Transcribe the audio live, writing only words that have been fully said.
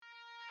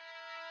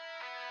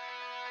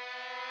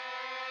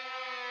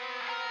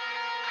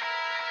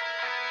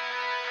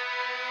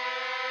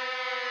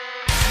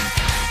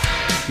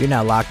You're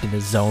now locked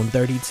into Zone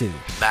 32.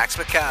 Max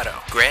Mercado,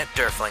 Grant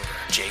Durflinger,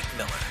 Jake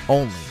Miller.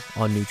 Only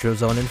on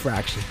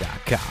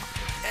NeutralZoneInfractions.com.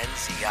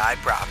 NZI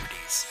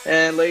Properties.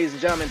 And ladies and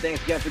gentlemen,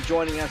 thanks again for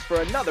joining us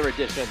for another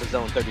edition of the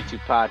Zone 32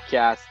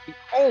 podcast, the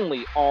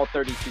only all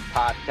 32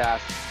 podcast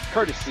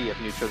courtesy of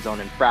Neutral Zone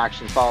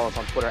Infractions. Follow us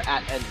on Twitter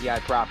at NZI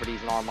Properties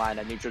and online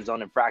at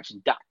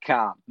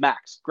NeutralZoneInfractions.com.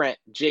 Max, Grant,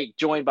 Jake,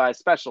 joined by a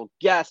special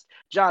guest,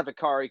 John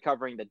Vicari,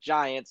 covering the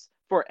Giants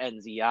for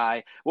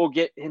NZI. We'll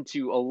get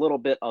into a little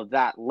bit of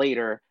that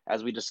later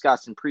as we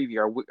discuss and preview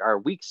our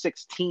Week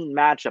 16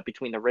 matchup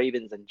between the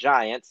Ravens and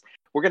Giants.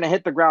 We're going to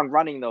hit the ground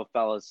running, though,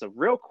 fellas. So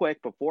real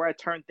quick, before I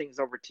turn things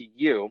over to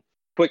you,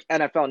 quick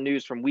NFL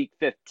news from Week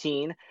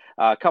 15.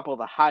 A couple of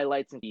the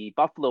highlights: the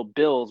Buffalo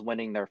Bills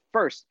winning their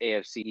first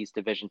AFC East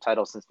Division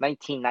title since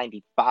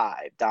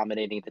 1995,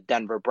 dominating the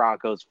Denver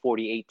Broncos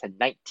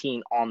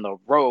 48-19 on the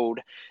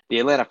road. The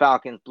Atlanta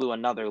Falcons blew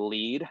another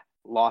lead,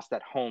 lost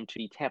at home to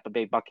the Tampa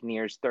Bay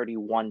Buccaneers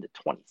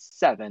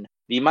 31-27.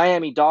 The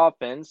Miami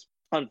Dolphins,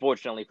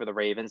 unfortunately for the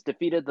Ravens,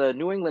 defeated the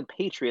New England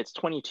Patriots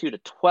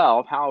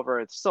 22-12. However,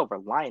 it's silver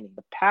lining.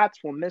 The Pats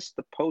will miss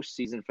the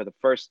postseason for the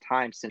first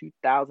time since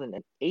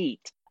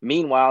 2008.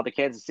 Meanwhile, the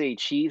Kansas City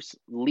Chiefs,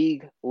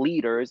 league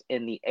leaders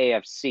in the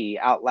AFC,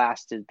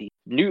 outlasted the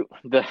Drew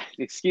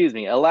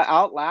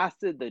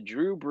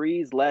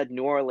Brees-led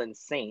New Orleans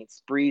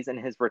Saints. Brees, in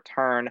his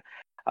return,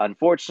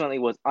 unfortunately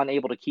was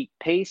unable to keep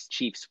pace.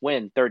 Chiefs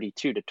win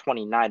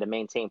 32-29 to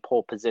maintain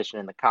pole position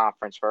in the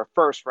conference for a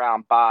first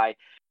round bye.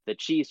 The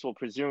Chiefs will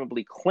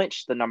presumably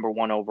clinch the number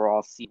one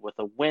overall seed with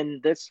a win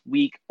this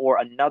week or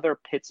another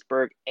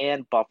Pittsburgh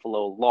and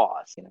Buffalo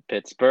loss. In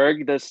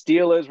Pittsburgh, the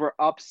Steelers were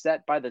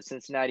upset by the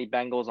Cincinnati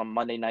Bengals on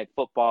Monday Night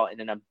Football in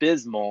an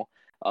abysmal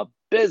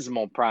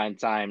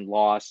primetime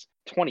loss,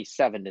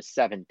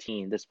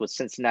 27-17. This was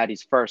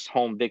Cincinnati's first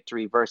home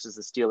victory versus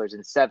the Steelers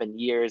in 7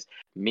 years.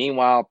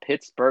 Meanwhile,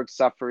 Pittsburgh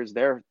suffers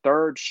their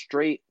third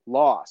straight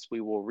loss.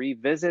 We will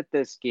revisit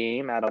this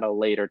game at a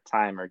later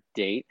time or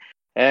date.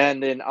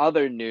 And in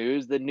other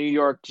news, the New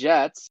York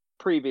Jets,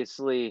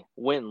 previously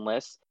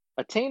winless,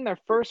 attained their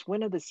first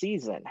win of the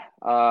season,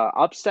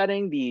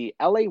 upsetting the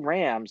LA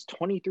Rams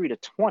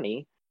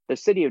 23-20. The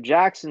city of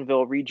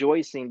Jacksonville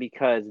rejoicing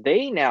because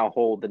they now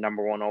hold the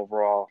number one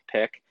overall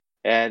pick,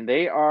 and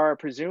they are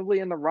presumably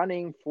in the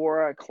running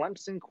for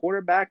Clemson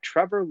quarterback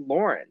Trevor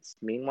Lawrence.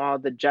 Meanwhile,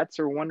 the Jets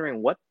are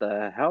wondering what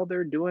the hell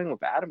they're doing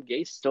with Adam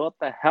Gase still at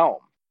the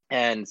helm.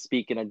 And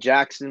speaking of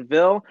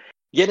Jacksonville,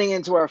 getting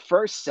into our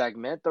first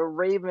segment, the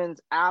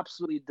Ravens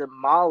absolutely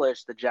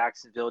demolished the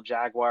Jacksonville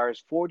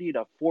Jaguars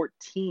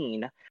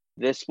 40-14.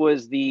 This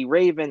was the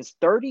Ravens'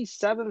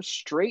 37th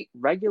straight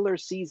regular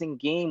season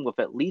game with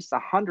at least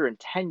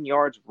 110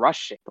 yards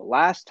rushing. The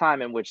last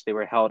time in which they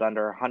were held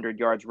under 100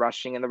 yards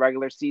rushing in the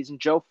regular season,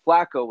 Joe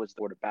Flacco was the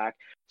quarterback.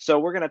 So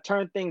we're going to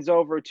turn things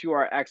over to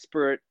our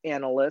expert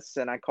analysts,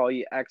 and I call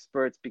you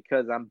experts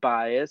because I'm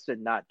biased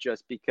and not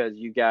just because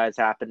you guys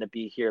happen to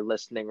be here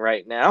listening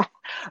right now.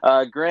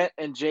 Grant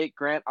and Jake.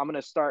 Grant, I'm going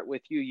to start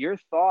with you. Your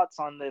thoughts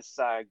on this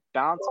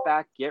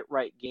bounce-back,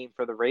 get-right game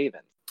for the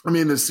Ravens? I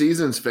mean, the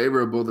season's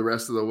favorable the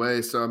rest of the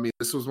way. So, I mean,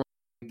 this was one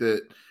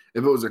that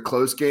if it was a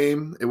close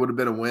game, it would have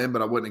been a win,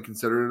 but I wouldn't have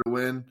considered it a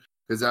win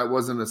because that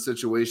wasn't a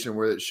situation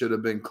where it should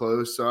have been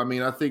close. So, I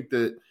mean, I think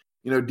that,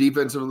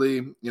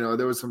 defensively,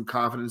 there was some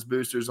confidence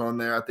boosters on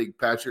there. I think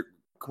Patrick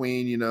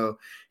Queen,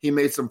 he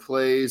made some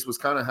plays, was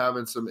kind of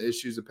having some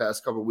issues the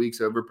past couple of weeks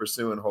over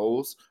pursuing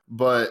holes.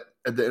 But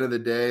at the end of the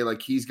day,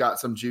 like, he's got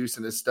some juice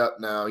in his step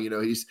now.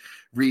 He's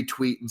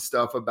retweeting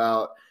stuff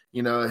about –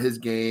 his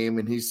game,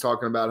 and he's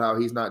talking about how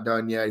he's not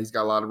done yet. He's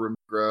got a lot of room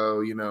to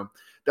grow.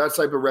 That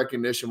type of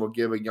recognition will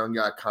give a young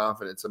guy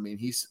confidence. I mean,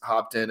 he's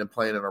hopped in and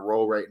playing in a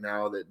role right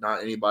now that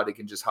not anybody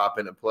can just hop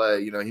in and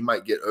play. He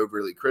might get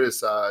overly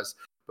criticized,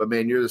 but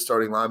man, you're the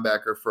starting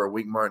linebacker for a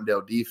Wink Martindale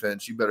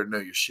defense. You better know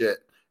your shit.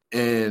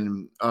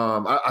 And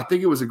I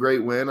think it was a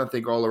great win. I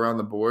think all around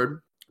the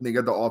board, they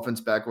got the offense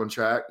back on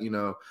track,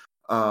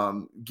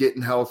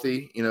 getting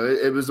healthy.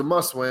 It was a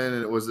must win,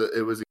 and it was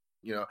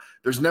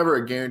there's never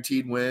a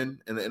guaranteed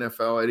win in the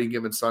NFL any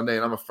given Sunday,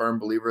 and I'm a firm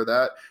believer of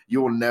that. You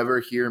will never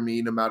hear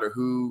me, no matter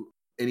who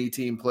any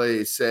team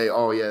plays, say,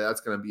 oh, yeah, that's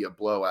going to be a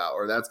blowout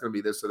or that's going to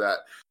be this or that.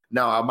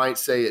 Now, I might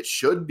say it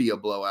should be a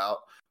blowout,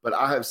 but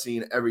I have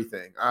seen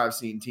everything. I have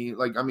seen teams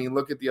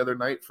look at the other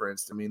night, for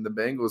instance. The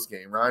Bengals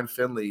game. Ryan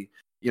Finley,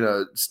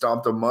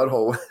 stomped a mud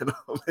hole in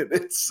them, and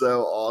it's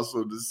so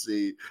awesome to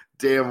see.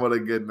 Damn, what a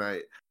good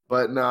night.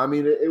 But no,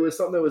 it was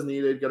something that was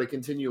needed. Got to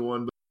continue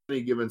on.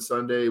 Any given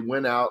Sunday,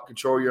 win out,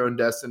 control your own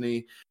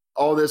destiny.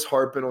 All this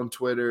harping on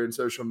Twitter and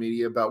social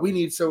media about we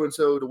need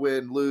so-and-so to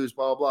win, lose,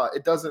 blah, blah.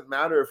 It doesn't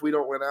matter if we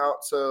don't win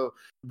out. So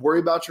worry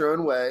about your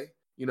own way.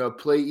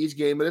 Play each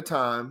game at a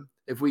time.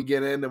 If we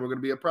get in, then we're going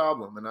to be a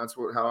problem. And that's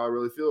how I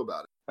really feel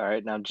about it. All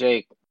right. Now,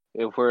 Jake,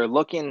 if we're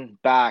looking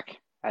back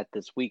at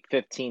this Week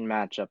 15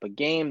 matchup, a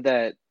game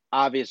that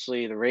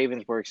obviously the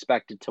Ravens were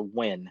expected to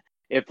win,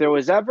 if there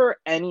was ever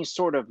any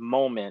sort of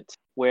moment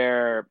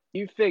where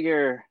you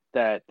figure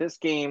that this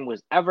game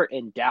was ever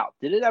in doubt?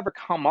 Did it ever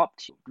come up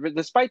to you,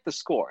 despite the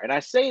score? And I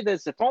say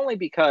this if only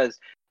because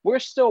we're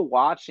still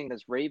watching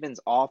this Ravens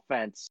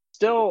offense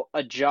still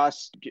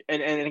adjust.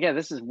 And again,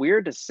 this is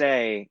weird to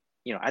say,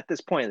 at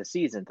this point of the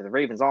season, that the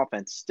Ravens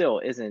offense still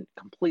isn't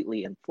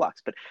completely in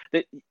flux. But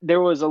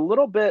there was a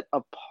little bit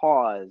of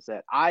pause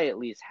that I at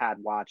least had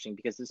watching,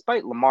 because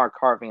despite Lamar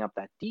carving up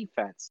that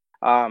defense,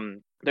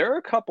 there are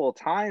a couple of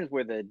times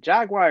where the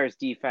Jaguars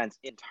defense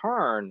in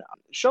turn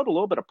showed a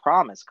little bit of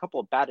promise, a couple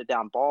of batted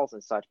down balls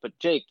and such. But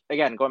Jake,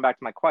 again, going back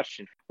to my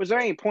question, was there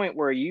any point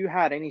where you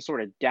had any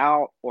sort of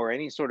doubt or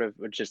any sort of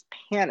just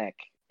panic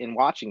in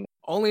watching?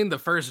 Only in the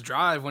first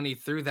drive when he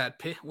threw that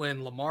pick,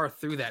 when Lamar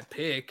threw that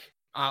pick,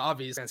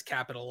 obviously it's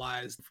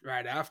capitalized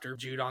right after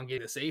Judon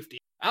gave the safety.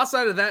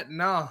 Outside of that,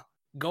 no.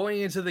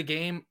 Going into the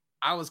game,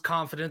 I was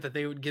confident that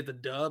they would get the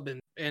dub,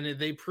 and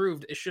they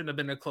proved it shouldn't have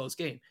been a close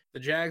game. The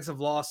Jags have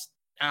lost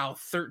now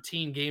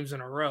 13 games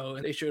in a row,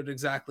 and they showed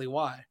exactly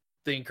why.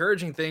 The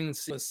encouraging thing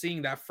was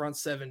seeing that front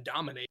seven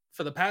dominate.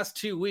 For the past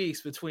 2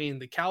 weeks between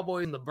the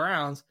Cowboys and the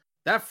Browns,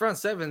 that front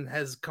seven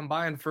has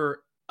combined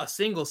for a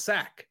single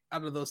sack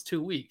out of those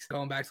 2 weeks.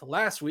 Going back to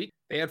last week,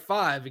 they had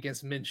 5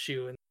 against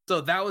Minshew, and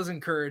so that was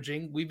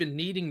encouraging. We've been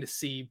needing to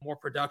see more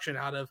production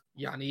out of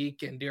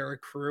Yannick and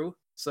Derek Crew.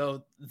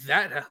 So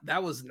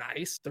that was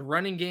nice. The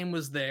running game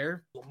was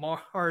there.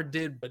 Lamar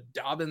did, but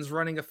Dobbins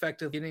running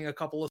effective, getting a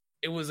couple of.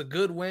 It was a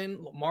good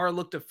win. Lamar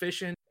looked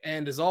efficient,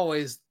 and as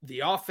always,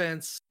 the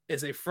offense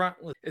is a front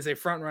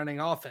running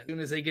offense. As soon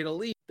as they get a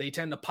lead, they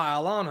tend to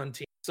pile on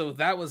teams. So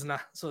that was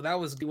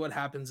what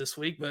happens this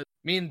week. But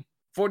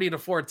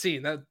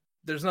 40-14. That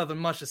there's nothing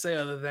much to say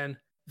other than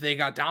they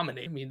got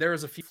dominated. There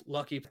was a few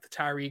lucky.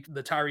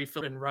 The Tyree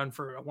Phillips run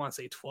for, I want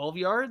to say 12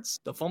 yards.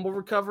 The fumble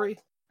recovery.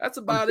 That's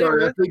about it.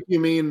 Right? I think you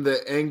mean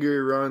the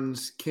angry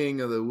runs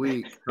king of the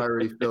week,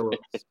 Tyree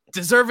Phillips.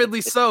 Deservedly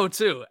so,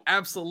 too.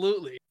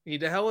 Absolutely.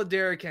 To hell with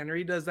Derrick Henry.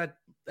 He does that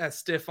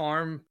stiff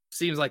arm,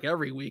 seems like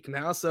every week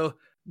now. So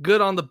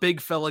good on the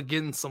big fella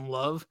getting some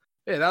love.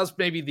 Yeah, that was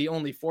maybe the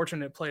only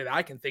fortunate play that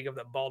I can think of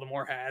that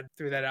Baltimore had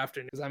through that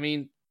afternoon.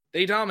 Because,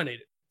 they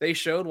dominated. They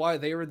showed why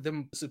they were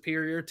the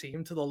superior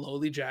team to the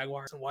lowly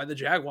Jaguars and why the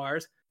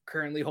Jaguars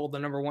currently hold the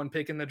number 1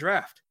 pick in the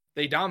draft.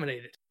 They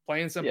dominated.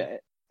 Plain and simple. Yeah.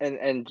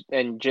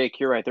 And Jake,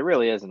 you're right. There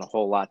really isn't a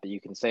whole lot that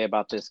you can say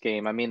about this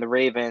game. The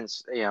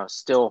Ravens,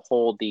 still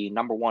hold the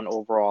number 1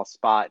 overall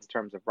spot in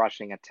terms of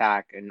rushing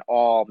attack in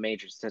all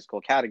major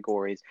statistical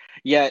categories.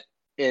 Yet,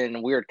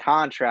 in weird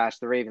contrast,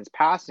 the Ravens'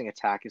 passing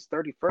attack is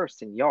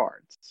 31st in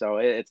yards. So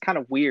it's kind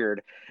of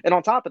weird. And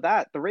on top of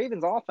that, the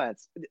Ravens'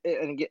 offense,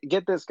 and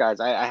get this,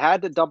 guys, I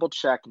had to double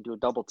check and do a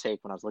double take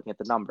when I was looking at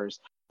the numbers.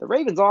 The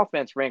Ravens'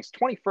 offense ranks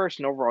 21st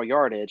in overall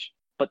yardage,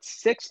 but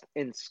 6th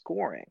in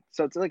scoring.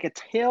 So it's like a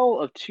tale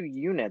of 2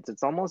 units.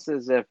 It's almost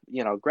as if,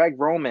 Greg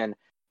Roman,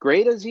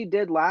 great as he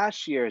did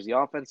last year as the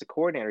offensive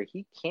coordinator,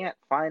 he can't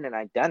find an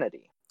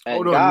identity. And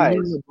hold on, guys,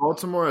 you mean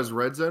Baltimore has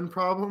red zone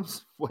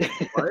problems? Wait,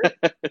 what?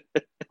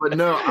 But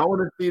no, I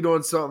want to feed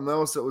on something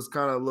else that was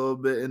kind of a little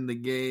bit in the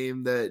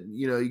game that,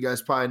 you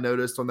guys probably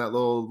noticed on that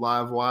little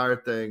live wire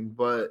thing.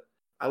 But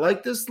I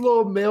like this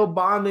little male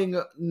bonding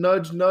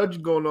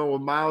nudge going on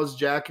with Miles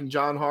Jack and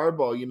John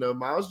Harbaugh.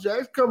 Miles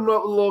Jack's coming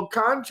up with a little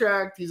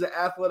contract. He's an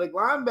athletic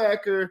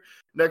linebacker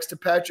next to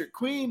Patrick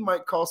Queen.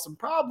 Might cause some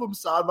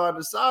problems sideline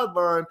to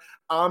sideline.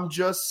 I'm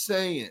just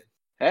saying.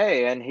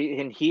 Hey, and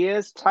he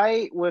is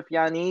tight with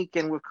Yannick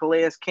and with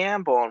Calais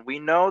Campbell, and we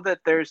know that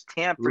there's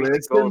tampering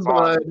that goes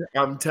on.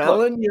 I'm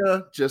telling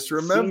you, just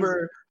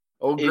remember,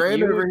 old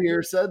Grant over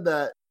here said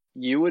that.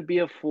 You would be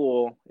a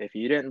fool if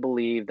you didn't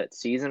believe that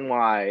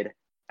season-wide,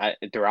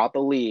 throughout the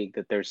league,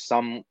 that there's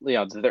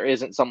that there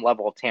isn't some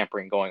level of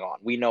tampering going on.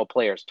 We know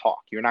players talk.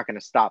 You're not going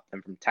to stop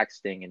them from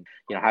texting and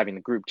having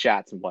the group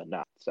chats and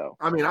whatnot. So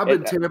I've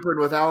been tampering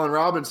with Allen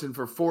Robinson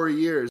for 4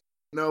 years.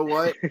 You know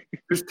what?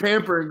 There's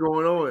tampering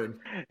going on.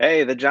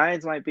 Hey, the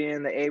Giants might be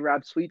in the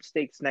A-Rob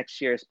sweepstakes next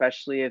year,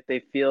 especially if they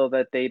feel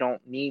that they don't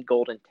need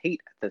Golden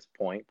Tate at this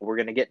point. But we're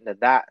going to get into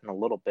that in a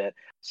little bit.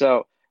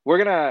 So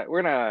we're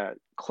gonna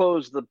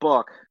close the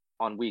book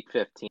on Week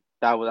 15.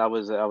 That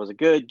was a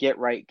good get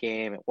right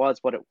game. It was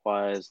what it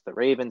was. The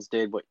Ravens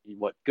did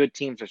what good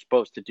teams are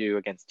supposed to do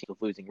against teams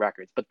with losing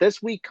records. But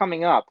this week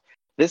coming up,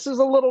 this is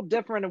a little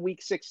different in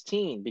Week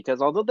 16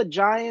 because although the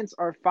Giants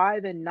are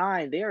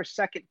 5-9, they are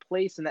second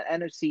place in the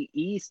NFC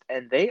East,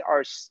 and they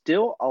are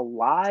still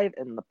alive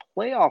in the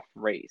playoff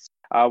race.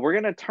 We're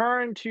going to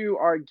turn to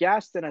our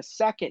guest in a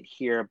second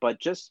here, but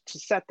just to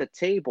set the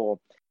table,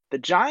 the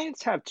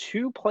Giants have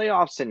 2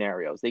 playoff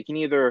scenarios. They can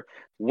either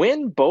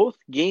win both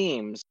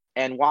games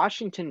and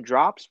Washington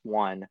drops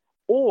one,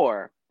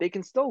 or they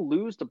can still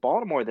lose to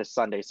Baltimore this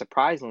Sunday,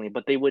 surprisingly,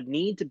 but they would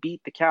need to beat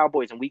the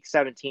Cowboys in Week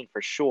 17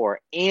 for sure,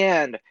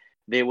 and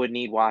they would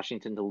need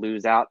Washington to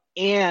lose out,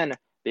 and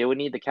they would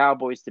need the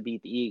Cowboys to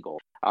beat the Eagles.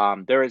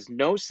 There is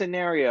no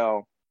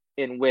scenario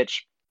in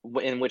which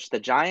the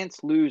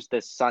Giants lose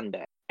this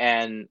Sunday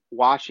and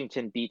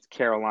Washington beats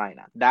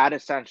Carolina. That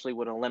essentially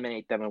would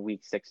eliminate them in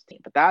week 16.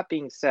 But that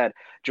being said,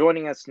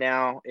 joining us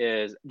now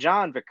is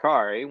John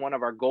Vicari, one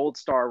of our Gold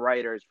Star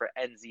writers for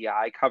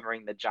NZI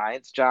covering the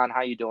Giants. John,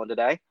 how you doing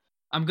today?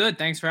 I'm good.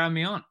 Thanks for having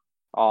me on.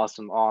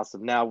 Awesome.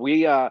 Now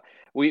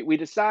we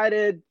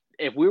decided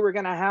if we were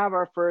going to have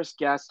our first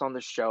guest on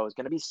the show, it's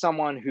going to be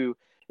someone who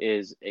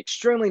is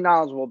extremely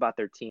knowledgeable about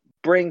their team,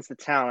 brings the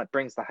talent,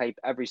 brings the hype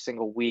every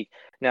single week.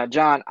 Now,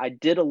 John, I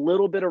did a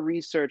little bit of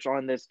research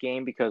on this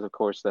game because, of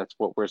course, that's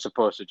what we're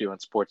supposed to do in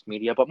sports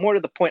media. But more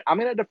to the point, I'm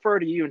going to defer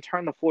to you and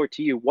turn the floor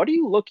to you. What are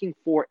you looking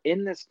for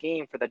in this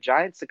game for the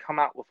Giants to come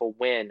out with a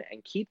win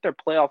and keep their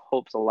playoff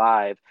hopes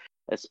alive,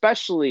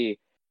 especially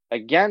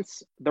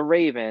against the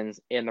Ravens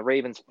in the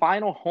Ravens'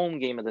 final home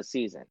game of the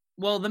season?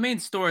 Well, the main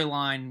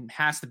storyline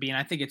has to be, and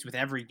I think it's with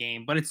every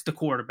game, but it's the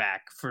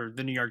quarterback for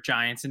the New York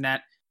Giants, and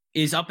that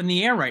is up in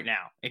the air right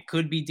now. It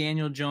could be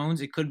Daniel Jones.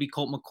 It could be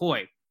Colt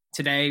McCoy.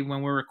 Today,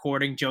 when we're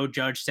recording, Joe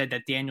Judge said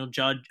that Daniel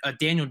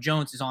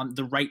Jones is on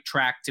the right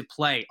track to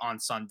play on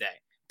Sunday,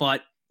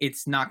 but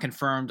it's not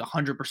confirmed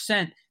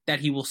 100%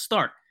 that he will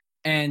start.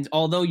 And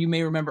although you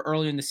may remember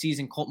earlier in the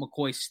season, Colt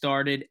McCoy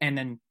started and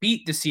then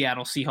beat the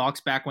Seattle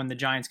Seahawks back when the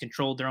Giants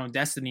controlled their own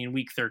destiny in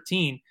Week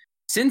 13.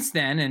 Since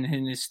then, and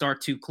in his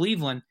start to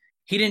Cleveland,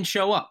 he didn't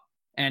show up.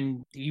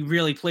 And he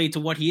really played to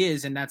what he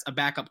is, and that's a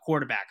backup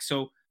quarterback.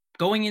 So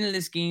going into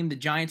this game, the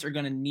Giants are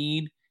going to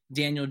need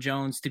Daniel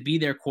Jones to be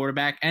their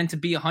quarterback and to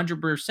be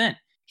 100%.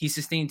 He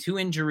sustained 2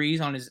 injuries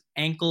on his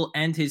ankle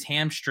and his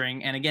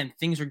hamstring. And again,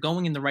 things are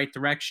going in the right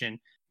direction,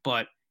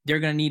 but they're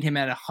going to need him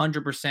at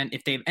 100%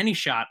 if they have any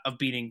shot of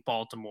beating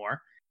Baltimore.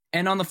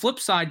 And on the flip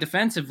side,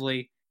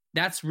 defensively,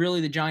 that's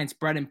really the Giants'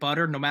 bread and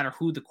butter, no matter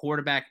who the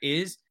quarterback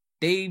is.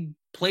 They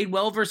played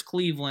well versus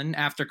Cleveland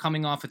after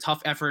coming off a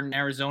tough effort in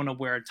Arizona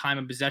where time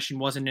of possession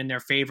wasn't in their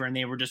favor and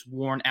they were just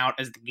worn out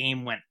as the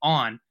game went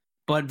on.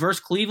 But versus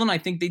Cleveland, I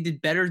think they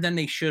did better than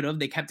they should have.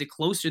 They kept it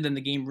closer than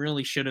the game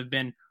really should have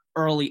been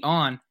early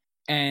on.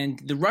 And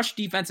the rush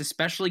defense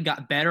especially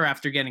got better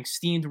after getting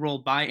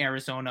steamrolled by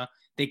Arizona.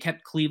 They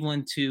kept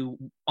Cleveland to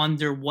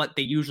under what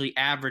they usually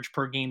average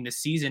per game this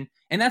season.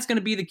 And that's going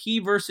to be the key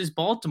versus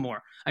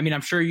Baltimore. I mean,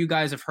 I'm sure you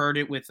guys have heard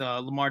it with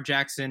Lamar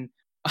Jackson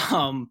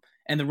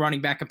and the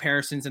running back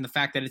comparisons and the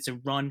fact that it's a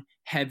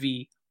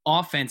run-heavy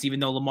offense, even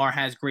though Lamar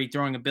has great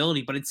throwing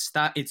ability. But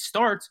it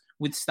starts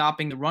with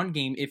stopping the run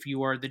game if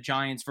you are the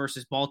Giants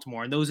versus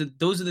Baltimore. And those are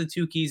the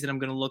 2 keys that I'm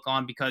going to look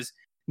on, because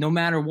no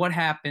matter what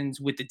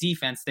happens with the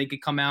defense, they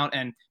could come out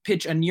and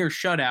pitch a near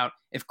shutout.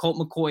 If Colt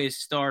McCoy is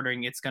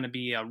starting, it's going to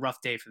be a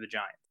rough day for the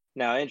Giants.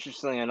 Now,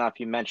 interestingly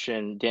enough, you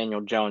mentioned Daniel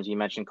Jones, you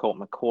mentioned Colt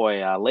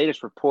McCoy.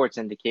 Latest reports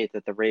indicate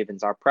that the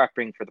Ravens are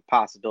prepping for the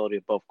possibility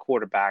of both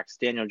quarterbacks.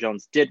 Daniel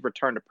Jones did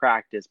return to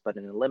practice, but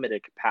in a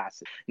limited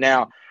capacity.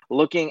 Now,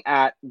 looking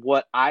at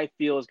what I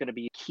feel is going to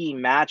be a key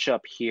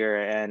matchup here,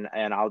 and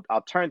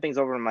I'll turn things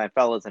over to my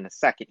fellas in a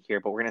second here,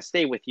 but we're going to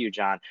stay with you,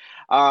 John.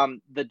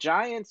 The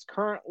Giants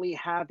currently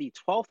have the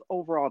 12th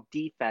overall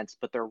defense,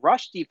 but their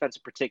rush defense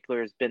in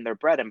particular has been their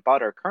bread and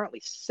butter,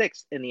 currently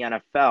 6th in the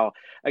NFL.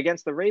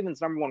 Against the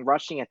Ravens' number 1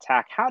 rushing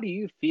attack, how do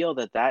you feel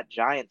that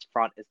Giants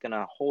front is going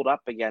to hold up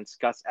against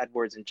Gus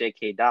Edwards and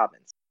J.K.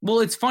 Dobbins?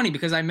 Well, it's funny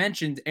because I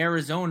mentioned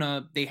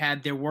Arizona, they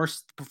had their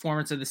worst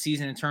performance of the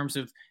season in terms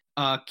of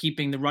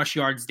keeping the rush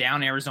yards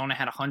down. Arizona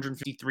had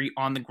 153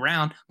 on the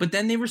ground, but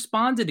then they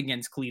responded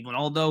against Cleveland.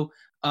 Although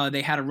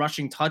they had a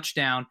rushing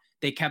touchdown,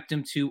 they kept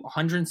them to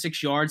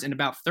 106 yards and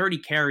about 30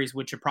 carries,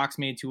 which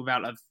approximated to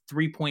about a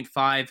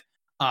 3.5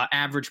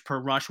 average per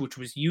rush, which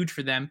was huge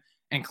for them.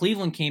 And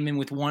Cleveland came in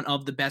with one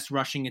of the best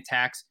rushing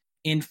attacks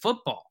in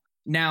football.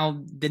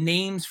 Now, the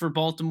names for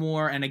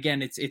Baltimore, and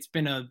again, it's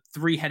been a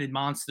 3-headed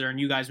monster, and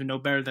you guys would know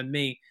better than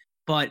me,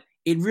 but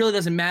it really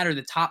doesn't matter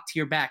the top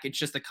tier back. It's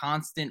just a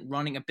constant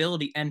running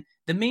ability. And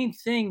the main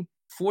thing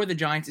for the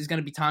Giants is going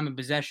to be time of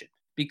possession,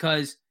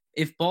 because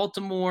if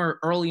Baltimore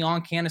early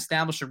on can't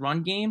establish a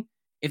run game,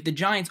 if the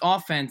Giants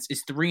offense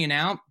is 3 and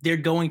out, they're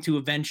going to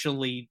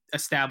eventually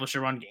establish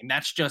a run game.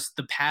 That's just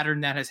the pattern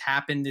that has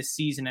happened this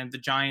season. And the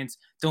Giants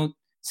don't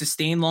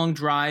sustain long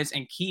drives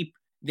and keep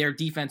their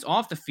defense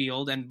off the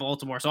field and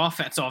Baltimore's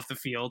offense off the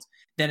field,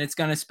 then it's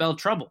going to spell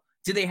trouble.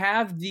 Do they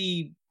have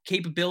the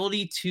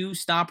capability to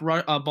stop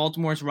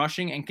Baltimore's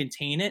rushing and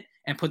contain it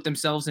and put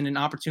themselves in an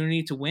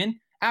opportunity to win?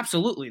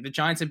 Absolutely. The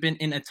Giants have been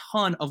in a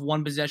ton of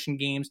one-possession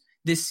games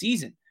this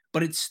season,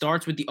 but it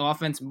starts with the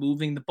offense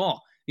moving the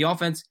ball.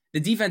 The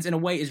defense in a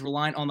way is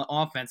reliant on the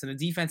offense, and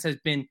the defense has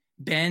been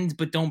bend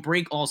but don't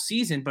break all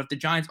season. But if the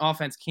Giants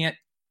offense can't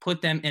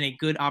put them in a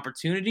good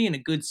opportunity, in a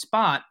good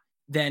spot,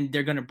 then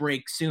they're going to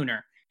break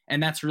sooner.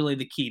 And that's really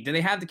the key. Do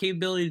they have the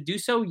capability to do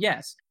so?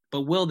 Yes.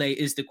 But will they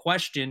is the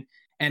question.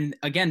 And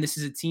again, this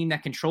is a team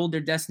that controlled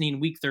their destiny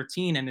in Week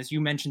 13. And as you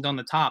mentioned on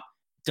the top,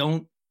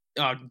 no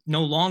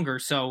longer.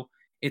 So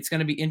it's going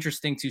to be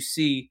interesting to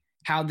see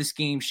how this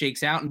game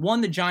shakes out. And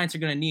one the Giants are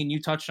going to need, and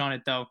you touched on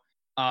it though,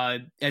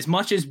 as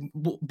much as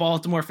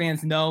Baltimore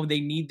fans know they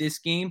need this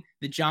game,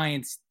 the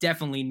Giants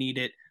definitely need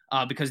it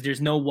because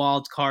there's no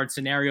wild card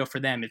scenario for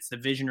them. It's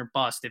division or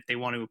bust if they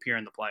want to appear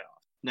in the playoff.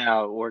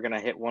 Now we're going to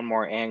hit one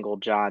more angle,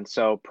 John.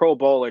 So Pro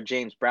Bowler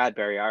James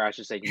Bradbury, or I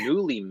should say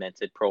newly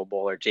minted Pro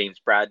Bowler James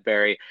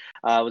Bradbury,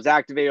 was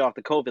activated off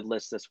the COVID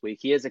list this week.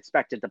 He is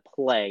expected to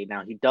play.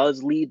 Now, he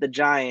does lead the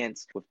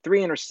Giants with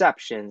 3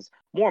 interceptions.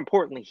 More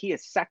importantly, he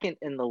is second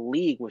in the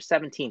league with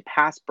 17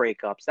 pass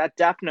breakups. That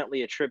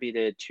definitely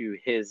attributed to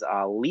his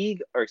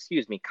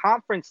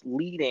conference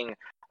leading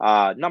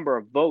number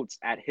of votes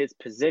at his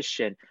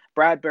position.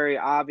 Bradbury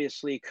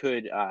obviously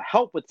could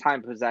help with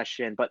time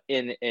possession, but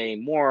in a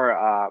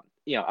more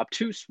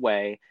obtuse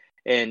way,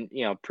 and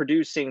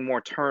producing more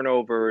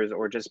turnovers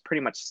or just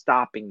pretty much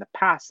stopping the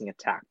passing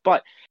attack.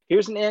 But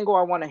here's an angle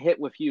I want to hit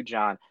with you,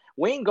 John.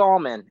 Wayne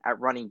Gallman at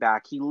running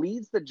back, he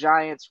leads the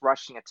Giants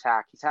rushing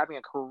attack. He's having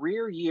a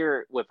career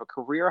year with a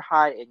career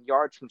high in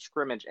yards from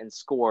scrimmage and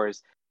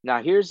scores.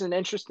 Now, here's an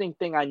interesting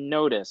thing I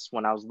noticed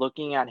when I was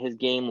looking at his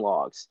game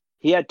logs.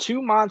 He had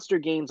 2 monster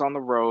games on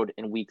the road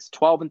in weeks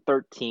 12 and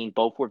 13.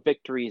 Both were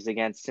victories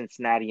against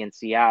Cincinnati and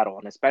Seattle.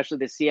 And especially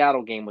the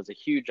Seattle game was a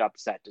huge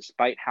upset,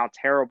 despite how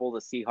terrible the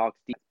Seahawks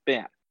defense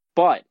been.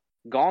 But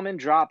Gallman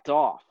dropped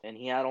off, and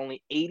he had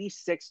only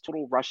 86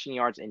 total rushing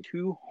yards in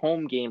 2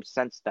 home games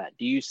since that.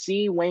 Do you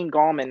see Wayne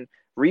Gallman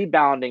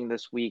rebounding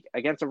this week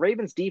against a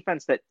Ravens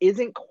defense that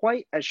isn't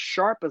quite as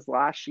sharp as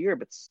last year,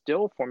 but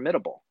still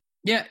formidable?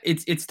 Yeah,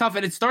 it's tough.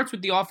 And it starts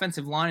with the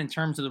offensive line in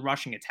terms of the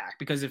rushing attack,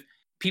 because if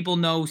people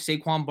know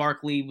Saquon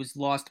Barkley was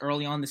lost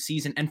early on the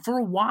season. And for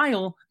a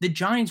while, the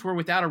Giants were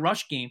without a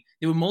rush game.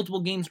 There were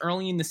multiple games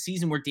early in the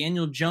season where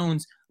Daniel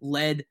Jones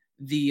led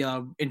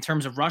in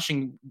terms of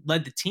rushing,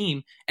 led the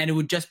team. And it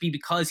would just be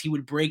because he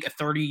would break a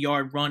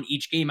 30-yard run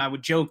each game. I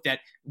would joke that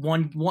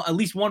at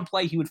least one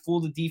play, he would fool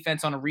the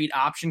defense on a read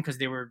option because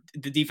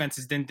the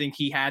defenses didn't think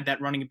he had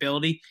that running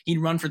ability. He'd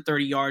run for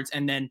 30 yards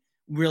and then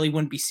really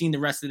wouldn't be seen the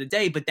rest of the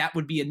day, but that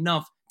would be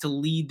enough to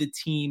lead the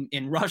team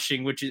in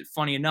rushing, which is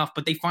funny enough.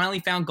 But they finally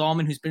found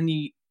Gallman, who's been in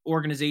the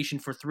organization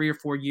for 3 or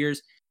 4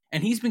 years,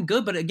 and he's been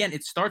good. But again,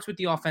 it starts with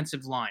the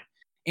offensive line.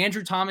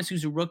 Andrew Thomas,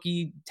 who's a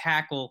rookie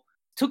tackle,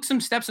 took some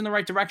steps in the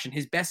right direction.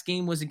 His best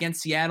game was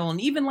against Seattle,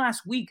 and even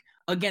last week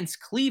against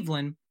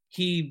Cleveland,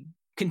 he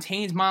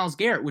contains Myles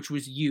Garrett, which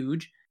was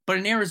huge. But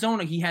in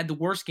Arizona, he had the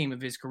worst game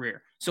of his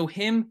career. So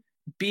him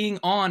being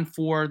on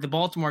for the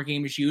Baltimore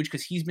game is huge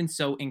because he's been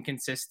so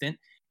inconsistent.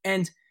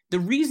 And the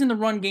reason the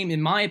run game,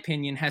 in my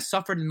opinion, has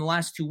suffered in the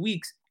last 2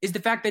 weeks is the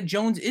fact that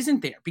Jones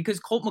isn't there,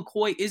 because Colt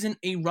McCoy isn't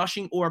a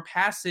rushing or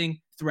passing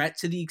threat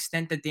to the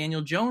extent that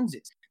Daniel Jones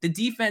is. The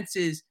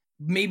defenses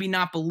maybe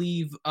not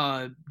believe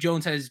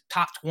Jones has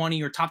top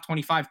 20 or top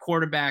 25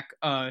 quarterback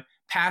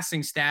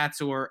passing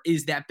stats or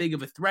is that big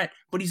of a threat,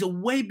 but he's a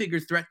way bigger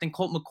threat than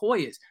Colt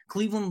McCoy is.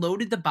 Cleveland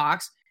loaded the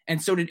box, and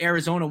so did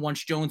Arizona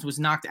once Jones was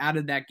knocked out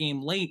of that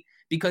game late,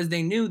 because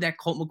they knew that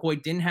Colt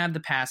McCoy didn't have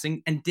the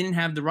passing and didn't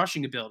have the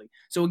rushing ability.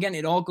 So again,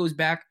 it all goes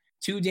back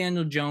to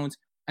Daniel Jones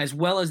as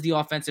well as the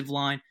offensive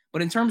line.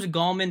 But in terms of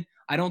Gallman,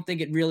 I don't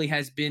think it really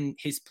has been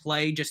his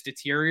play just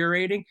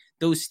deteriorating.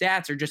 Those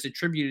stats are just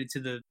attributed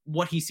to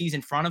what he sees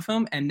in front of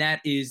him, and that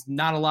is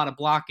not a lot of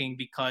blocking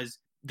because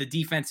the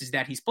defenses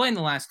that he's played in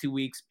the last 2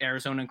 weeks,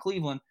 Arizona and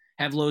Cleveland,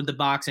 have loaded the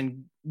box,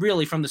 and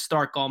really from the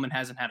start, Gallman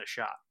hasn't had a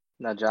shot.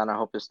 Now, John, I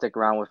hope you'll stick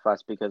around with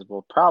us because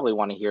we'll probably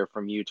want to hear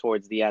from you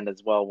towards the end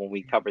as well when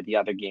we cover the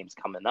other games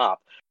coming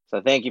up. So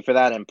thank you for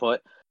that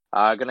input.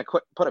 Going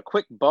to put a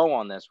quick bow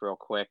on this real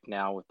quick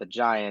now with the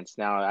Giants.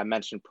 Now, I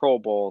mentioned Pro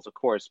Bowls. Of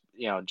course,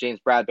 James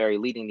Bradbury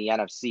leading the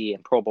NFC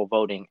in Pro Bowl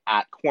voting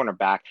at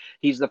cornerback.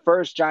 He's the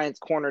first Giants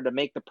corner to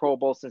make the Pro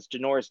Bowl since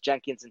Janoris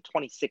Jenkins in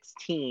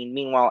 2016.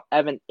 Meanwhile,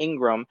 Evan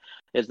Ingram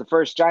is the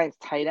first Giants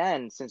tight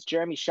end since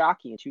Jeremy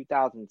Shockey in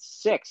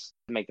 2006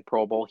 to make the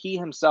Pro Bowl. He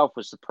himself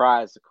was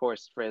surprised, of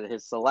course, for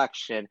his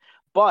selection.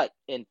 But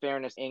in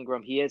fairness,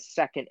 Ingram, he is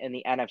second in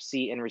the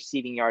NFC in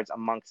receiving yards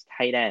amongst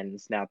tight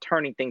ends. Now,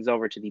 turning things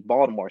over to the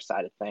Baltimore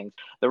side of things,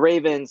 the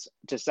Ravens,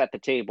 to set the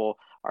table,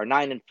 are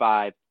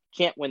 9-5,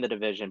 can't win the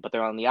division, but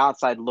they're on the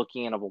outside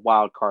looking in of a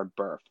wild card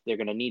berth. They're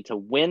going to need to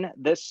win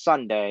this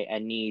Sunday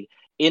and need,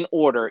 in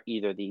order,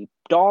 either the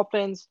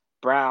Dolphins,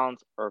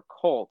 Browns, or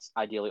Colts,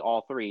 ideally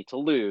all 3, to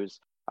lose.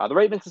 The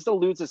Ravens can still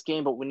lose this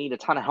game, but we need a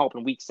ton of help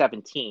in Week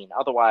 17.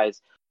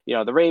 Otherwise,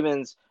 the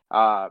Ravens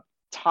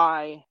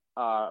tie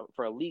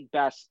for a league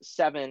best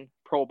 7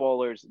 Pro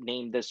Bowlers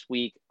named this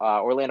week.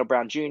 Orlando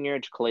Brown Jr.,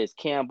 Calais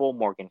Campbell,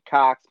 Morgan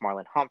Cox,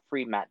 Marlon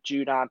Humphrey, Matt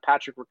Judon,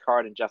 Patrick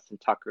Ricard, and Justin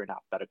Tucker in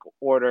alphabetical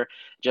order.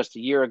 Just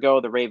a year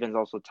ago, the Ravens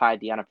also tied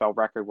the NFL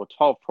record with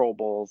 12 Pro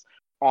Bowls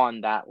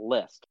on that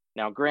list.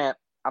 Now, Grant,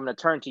 I'm going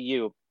to turn to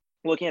you.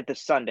 Looking at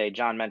this Sunday,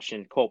 John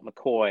mentioned Colt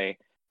McCoy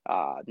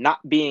not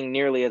being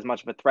nearly as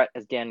much of a threat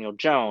as Daniel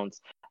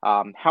Jones.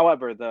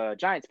 However, the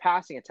Giants'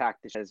 passing attack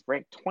is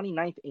ranked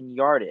 29th in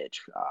yardage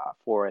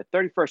for a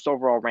 31st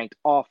overall ranked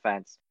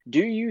offense.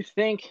 Do you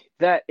think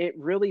that it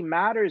really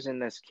matters in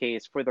this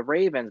case for the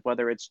Ravens,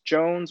 whether it's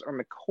Jones or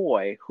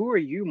McCoy? Who are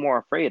you more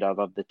afraid of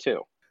the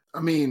two?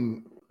 I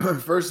mean,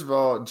 first of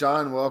all,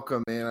 John,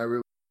 welcome, man. I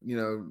really,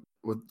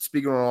 with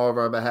speaking on all of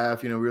our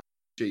behalf, really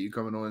appreciate you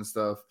coming on and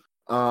stuff.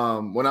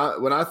 When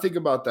I think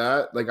about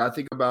that, like I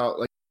think about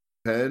like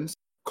depends.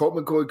 Colt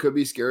McCoy could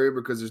be scary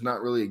because there's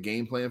not really a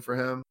game plan for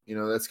him. You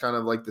know, that's kind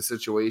of like the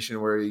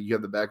situation where you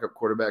have the backup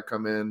quarterback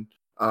come in,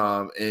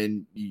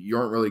 and you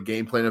aren't really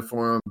game planning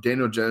for him.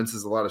 Daniel Jones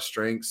has a lot of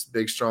strengths,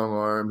 big, strong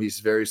arm. He's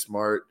very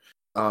smart.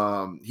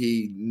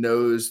 He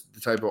knows the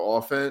type of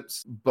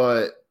offense,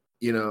 but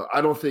you know,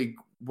 I don't think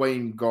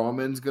Wayne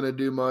Gallman's going to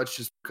do much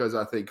just because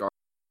I think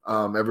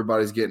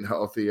everybody's getting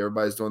healthy,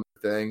 everybody's doing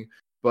their thing.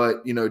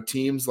 But you know,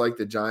 teams like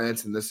the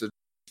Giants, and this is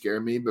scare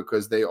me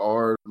because they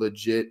are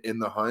legit in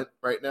the hunt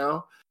right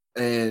now,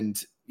 and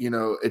you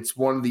know, it's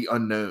one of the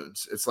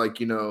unknowns. It's like,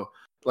 you know,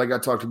 like I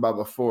talked about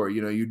before,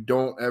 you know, you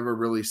don't ever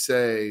really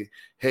say,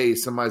 hey,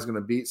 somebody's going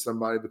to beat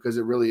somebody, because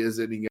it really is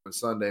any given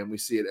Sunday, and we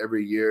see it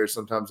every year,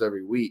 sometimes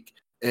every week.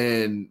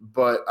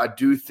 But I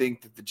do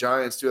think that the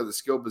Giants do have the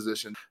skill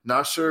position.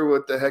 Not sure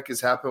what the heck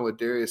has happened with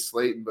Darius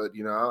Slayton, but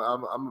you know,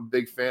 I'm a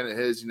big fan of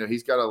his. You know,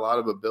 he's got a lot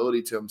of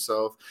ability to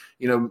himself.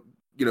 You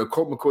know,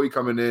 Colt McCoy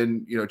coming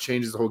in, you know,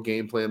 changes the whole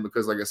game plan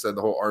because, like I said,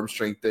 the whole arm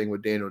strength thing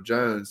with Daniel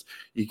Jones,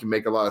 you can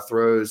make a lot of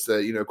throws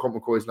that, you know, Colt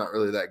McCoy's not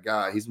really that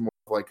guy. He's more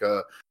like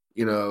a,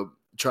 you know,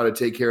 try to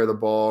take care of the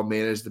ball,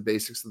 manage the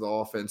basics of the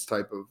offense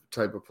type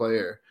of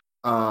player.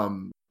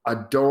 I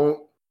don't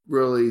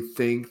really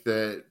think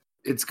that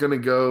it's going to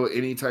go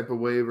any type of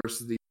way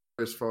versus the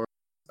as far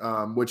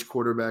as which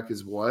quarterback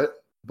is what.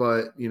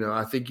 But, you know,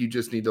 I think you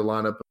just need to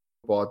line up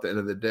ball at the end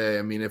of the day.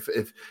 I mean, if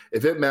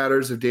it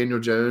matters if Daniel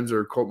Jones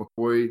or Colt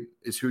McCoy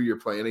is who you're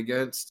playing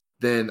against,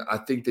 then I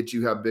think that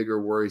you have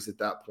bigger worries at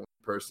that point,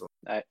 personally.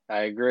 I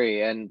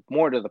agree. And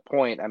more to the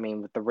point, I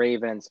mean, with the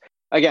Ravens,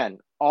 again,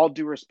 all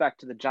due respect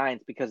to the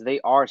Giants, because they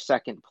are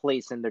second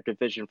place in their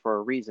division for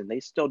a reason.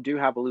 They still do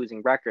have a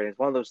losing record. It's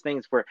one of those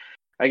things where,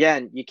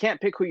 again, you can't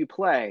pick who you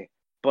play,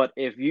 but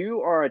if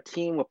you are a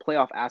team with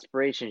playoff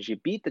aspirations, you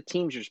beat the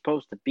teams you're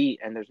supposed to beat,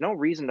 and there's no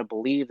reason to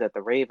believe that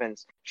the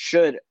Ravens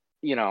should,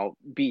 you know,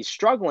 be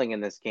struggling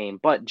in this game.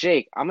 But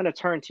Jake, I'm going to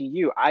turn to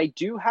you. I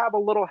do have a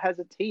little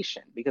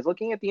hesitation because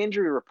looking at the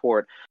injury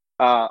report,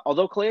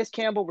 although Calais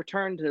Campbell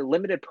returned to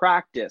limited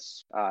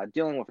practice,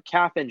 dealing with a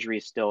calf injury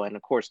still, and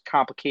of course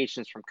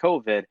complications from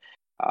COVID,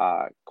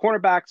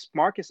 cornerbacks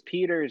Marcus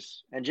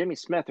Peters and Jimmy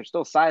Smith are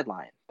still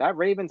sidelined. That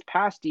Ravens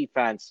pass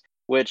defense,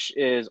 which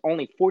is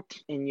only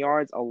 14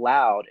 yards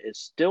allowed, is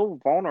still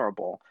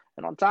vulnerable.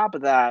 And on top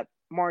of that,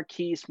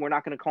 Marquise, we're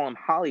not going to call him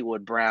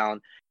Hollywood Brown,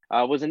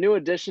 was a new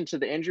addition to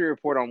the injury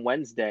report on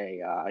Wednesday.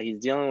 He's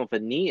dealing with a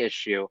knee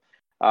issue.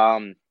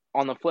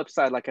 On the flip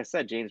side, like I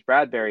said, James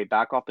Bradbury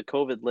back off the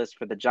COVID list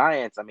for the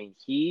Giants. I mean,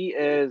 he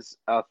is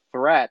a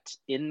threat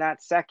in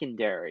that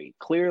secondary,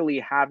 clearly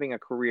having a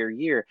career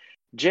year.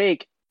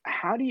 Jake,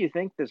 how do you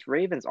think this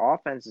Ravens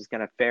offense is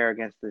going to fare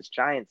against this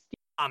Giants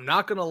team? I'm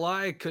not going to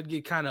lie, it could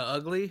get kind of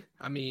ugly.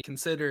 I mean,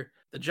 consider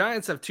the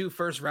Giants have 2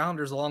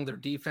 first-rounders along their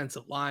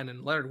defensive line,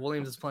 and Leonard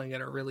Williams is playing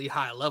at a really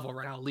high level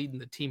right now, leading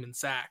the team in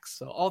sacks.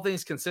 So all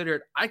things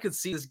considered, I could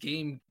see this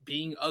game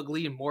being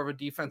ugly and more of a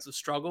defensive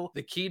struggle.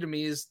 The key to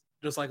me is,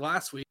 just like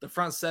last week, the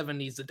front 7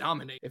 needs to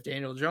dominate. If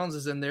Daniel Jones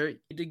is in there, you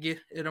need to get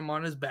him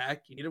on his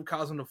back. You need to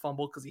cause him to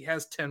fumble because he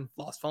has 10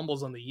 lost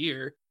fumbles on the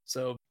year.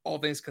 So all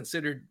things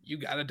considered, you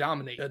got to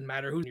dominate. Doesn't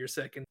matter who's your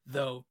second.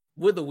 Though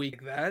with a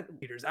week like that,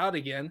 Peter's out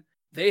again,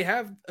 they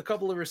have a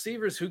couple of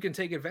receivers who can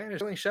take advantage.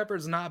 Sterling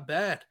Shepard's not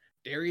bad.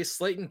 Darius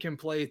Slayton can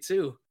play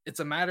too. It's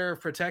a matter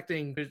of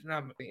protecting.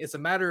 It's a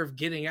matter of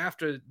getting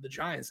after the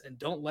Giants and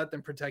don't let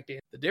them protect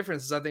it. The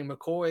difference is I think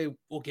McCoy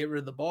will get rid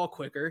of the ball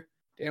quicker.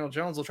 Daniel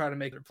Jones will try to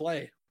make their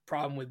play.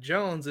 Problem with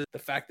Jones is the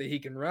fact that he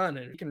can run,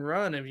 and he can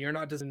run if you're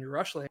not just in your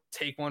rush lane.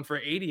 Take one for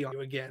 80 on you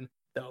again.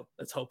 Though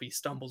let's hope he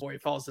stumbles or he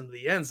falls into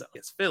the end zone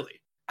against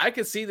Philly. I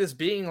could see this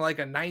being like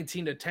a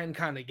 19-10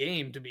 kind of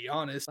game, to be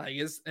honest. Like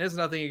it's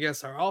nothing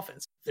against our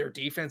offense. Their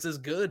defense is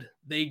good.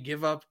 They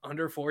give up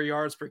under 4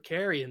 yards per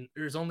carry, and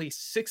there's only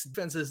 6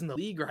 defenses in the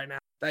league right now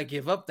that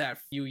give up that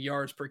few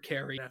yards per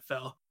carry in the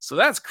NFL. So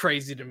that's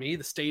crazy to me,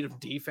 the state of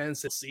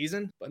defense this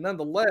season. But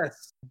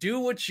nonetheless, do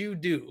what you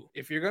do.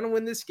 If you're going to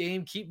win this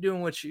game, keep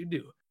doing what you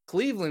do.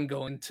 Cleveland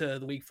going to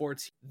the week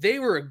 14, they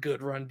were a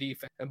good run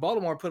defense, and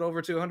Baltimore put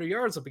over 200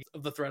 yards of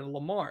the threat of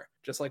Lamar.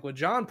 Just like what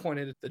John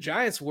pointed, the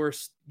Giants'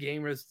 worst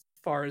game as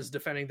far as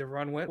defending the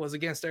run went was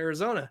against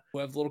Arizona, who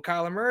have little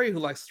Kyler Murray who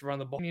likes to run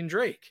the ball, and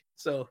Drake.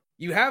 So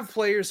you have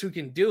players who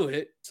can do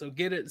it, so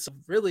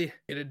really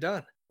get it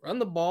done. Run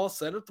the ball,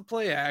 set up the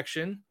play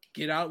action,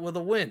 get out with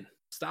a win.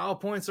 Style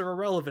points are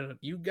irrelevant.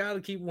 You got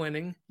to keep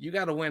winning. You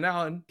got to win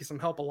out and get some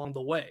help along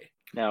the way.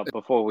 Now,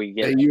 before we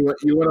get... Hey, you want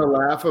to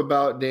laugh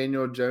about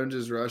Daniel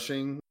Jones's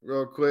rushing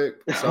real quick?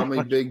 So I'm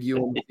a big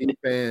UNC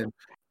fan.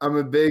 I'm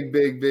a big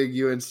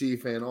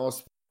UNC fan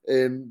also.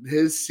 In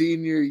his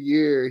senior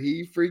year,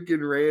 he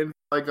freaking ran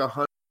like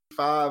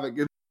 105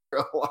 against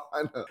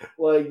Carolina.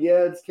 Like,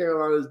 yeah, it's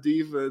Carolina's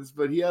defense,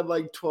 but he had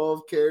like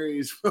 12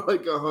 carries for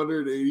like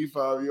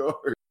 185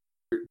 yards.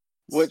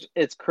 Which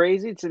it's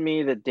crazy to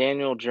me that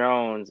Daniel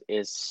Jones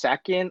is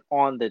second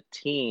on the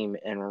team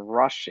in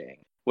rushing.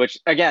 Which,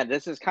 again,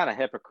 this is kind of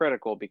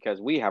hypocritical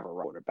because we have a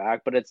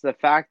quarterback, but it's the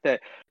fact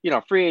that,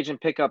 free agent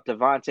pickup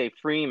Devontae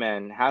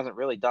Freeman hasn't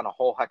really done a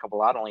whole heck of a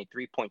lot, only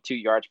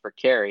 3.2 yards per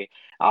carry.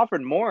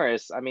 Alfred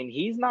Morris, I mean,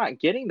 he's not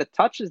getting the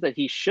touches that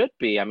he should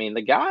be. I mean,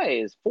 the guy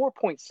is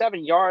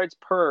 4.7 yards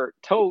per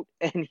tote,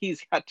 and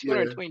he's got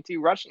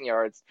 222 rushing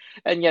yards.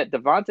 And yet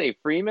Devontae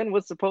Freeman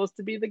was supposed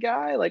to be the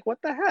guy? Like, what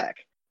the heck?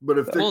 But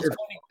if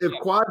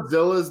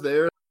Quadzilla's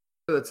there,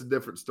 that's a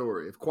different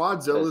story. If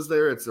Quadzilla's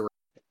there, it's a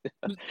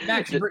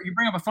Max, you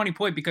bring up a funny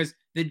point because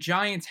the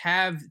Giants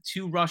have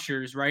two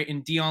rushers, right,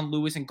 in Dion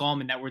Lewis and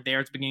Gallman that were there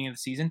at the beginning of the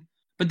season,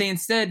 but they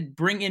instead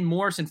bring in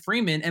Morris and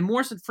Freeman, and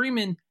Morris and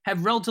Freeman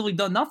have relatively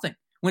done nothing.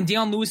 When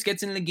Dion Lewis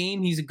gets into the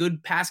game, he's a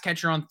good pass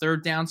catcher on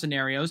third down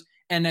scenarios,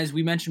 and as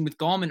we mentioned with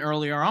Gallman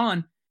earlier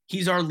on,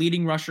 he's our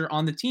leading rusher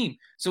on the team.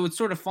 So it's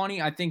sort of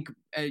funny, I think,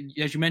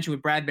 as you mentioned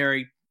with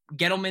Bradbury,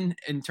 Gettleman,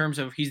 in terms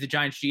of he's the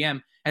Giants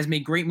GM, has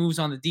made great moves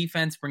on the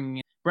defense, bringing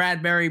in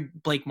Bradbury,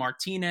 Blake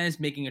Martinez,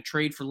 making a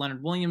trade for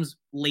Leonard Williams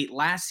late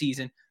last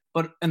season.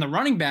 But in the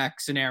running back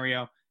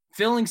scenario,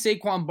 filling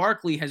Saquon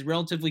Barkley has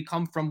relatively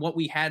come from what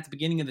we had at the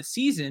beginning of the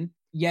season,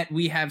 yet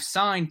we have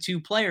signed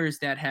two players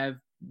that have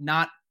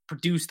not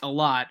produced a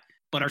lot,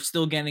 but are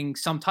still getting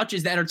some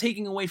touches that are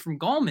taking away from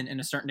Gallman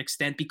in a certain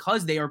extent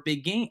because they are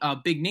big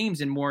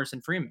names in Morris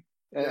and Freeman.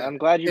 I'm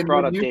glad you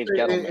brought up Dave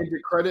Gettleman. And to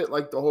credit,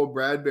 like, the whole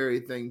Bradbury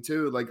thing,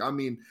 too. Like, I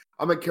mean,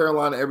 I'm at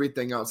Carolina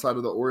everything outside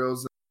of the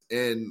Orioles.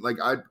 And, like,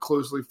 I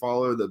closely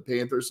follow the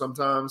Panthers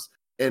sometimes.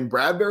 And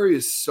Bradbury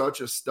is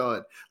such a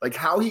stud. Like,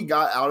 how he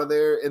got out of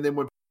there and then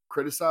would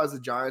criticize the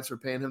Giants for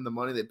paying him the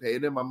money they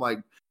paid him. I'm like,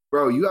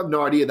 bro, you have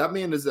no idea. That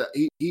man is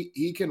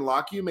he can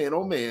lock you man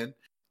on man.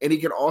 And he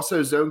can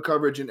also zone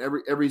coverage in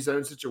every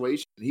zone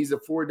situation. He's a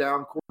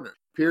 4-down corner,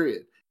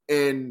 period.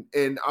 And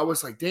I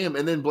was like, damn.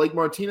 And then Blake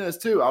Martinez,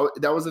 too.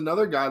 That was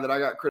another guy that I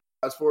got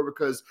criticized for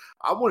because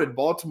I wanted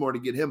Baltimore to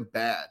get him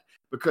bad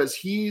because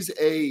he's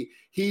a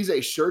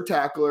sure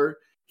tackler.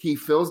 He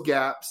fills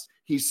gaps.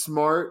 He's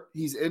smart.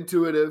 He's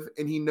intuitive.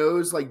 And he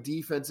knows, like,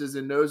 defenses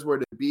and knows where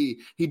to be.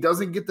 He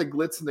doesn't get the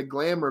glitz and the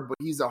glamour, but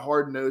he's a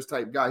hard-nosed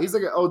type guy. He's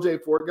like an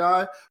LJ Fort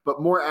guy,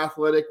 but more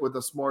athletic with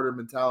a smarter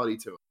mentality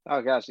to him.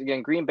 Oh, gosh.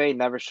 Again, Green Bay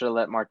never should have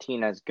let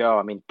Martinez go.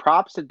 I mean,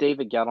 props to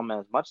David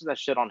Gettleman. As much as I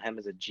shit on him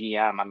as a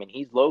GM, I mean,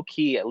 he's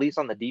low-key, at least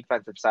on the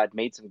defensive side,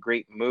 made some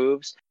great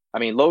moves. I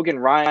mean, Logan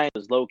Ryan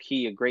was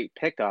low-key a great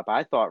pickup.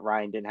 I thought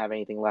Ryan didn't have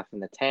anything left in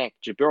the tank.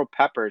 Jabril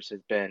Peppers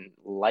has been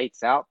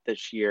lights out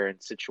this year in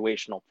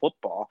situational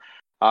football.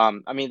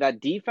 I mean, that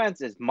defense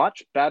is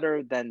much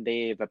better than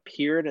they've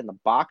appeared in the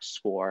box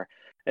score.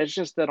 It's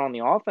just that on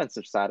the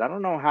offensive side, I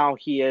don't know how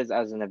he is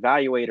as an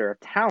evaluator of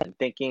talent,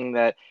 thinking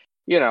that,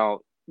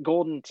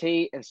 Golden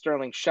Tate and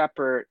Sterling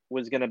Shepard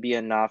was going to be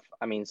enough.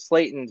 I mean,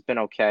 Slayton's been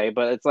okay,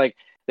 but it's like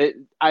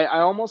I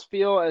almost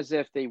feel as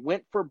if they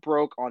went for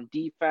broke on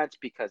defense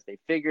because they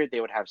figured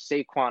they would have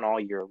Saquon all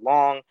year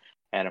long.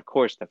 And, of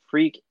course, the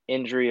freak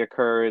injury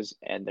occurs,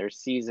 and their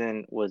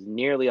season was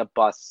nearly a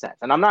bust since.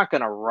 And I'm not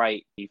going to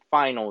write the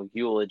final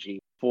eulogy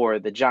for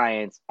the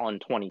Giants on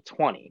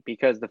 2020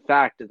 because the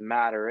fact of the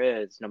matter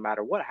is, no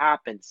matter what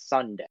happens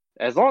Sunday,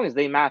 as long as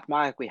they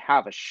mathematically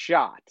have a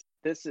shot,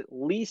 this at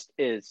least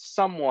is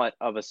somewhat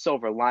of a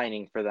silver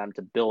lining for them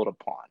to build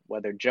upon,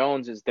 whether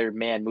Jones is their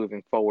man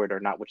moving forward or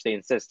not, which they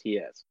insist he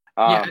is.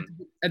 At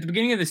the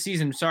beginning of the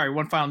season, sorry,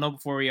 one final note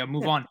before we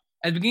move on.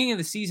 At the beginning of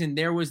the season,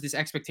 there was this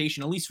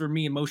expectation, at least for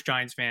me and most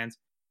Giants fans,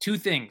 two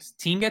things.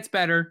 Team gets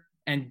better,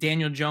 and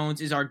Daniel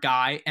Jones is our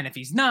guy. And if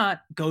he's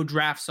not, go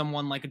draft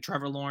someone like a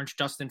Trevor Lawrence,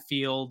 Justin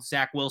Fields,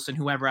 Zach Wilson,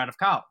 whoever out of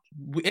college.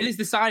 It is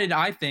decided,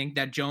 I think,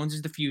 that Jones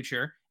is the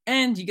future,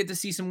 and you get to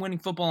see some winning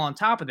football on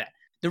top of that.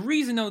 The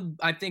reason, though,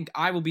 I think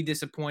I will be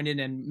disappointed,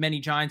 and many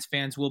Giants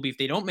fans will be if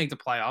they don't make the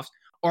playoffs,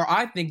 or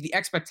I think the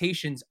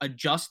expectations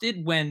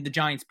adjusted when the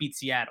Giants beat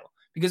Seattle.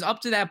 Because up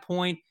to that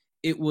point,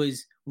 it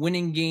was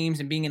winning games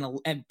and being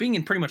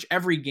in pretty much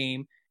every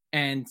game,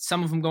 and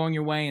some of them going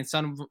your way and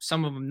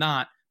some of them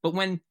not. But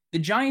when the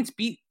Giants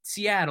beat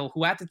Seattle,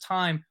 who at the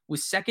time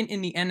was second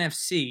in the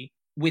NFC,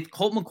 with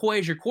Colt McCoy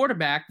as your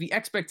quarterback, the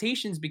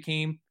expectations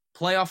became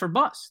playoff or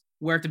bust,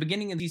 where at the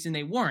beginning of the season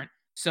they weren't.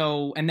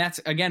 So, and that's,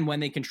 again, when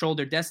they control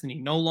their destiny,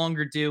 no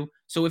longer do.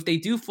 So if they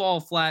do fall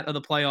flat of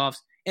the playoffs,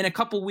 in a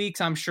couple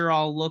weeks, I'm sure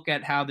I'll look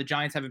at how the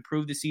Giants have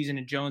improved this season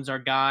and Jones, our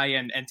guy,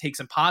 and take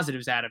some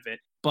positives out of it.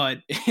 But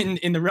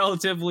in the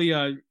relatively,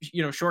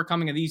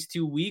 shortcoming of these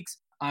 2 weeks,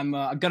 I'm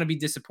going to be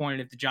disappointed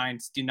if the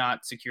Giants do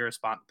not secure a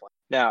spot in play.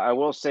 Now, I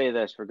will say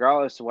this,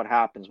 regardless of what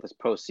happens with this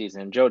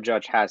postseason, Joe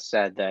Judge has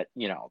said that,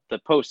 the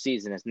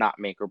postseason is not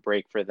make or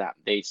break for them.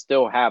 They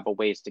still have a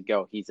ways to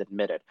go, he's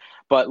admitted.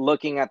 But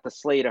looking at the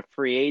slate of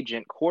free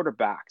agent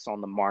quarterbacks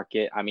on the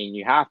market, I mean,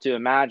 you have to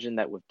imagine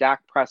that with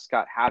Dak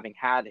Prescott having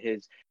had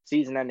his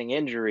season-ending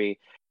injury,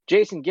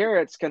 Jason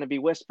Garrett's going to be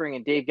whispering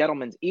in Dave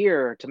Gettleman's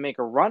ear to make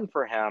a run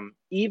for him,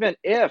 even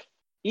if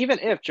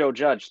Joe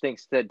Judge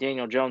thinks that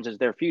Daniel Jones is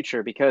their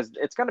future, because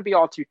it's going to be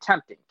all too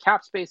tempting.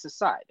 Cap space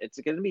aside, it's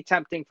going to be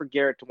tempting for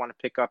Garrett to want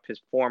to pick up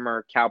his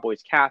former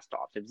Cowboys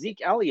cast-offs. If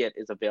Zeke Elliott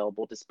is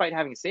available, despite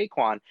having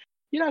Saquon,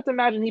 you'd have to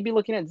imagine he'd be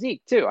looking at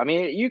Zeke too. I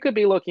mean, you could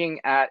be looking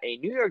at a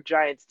New York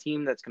Giants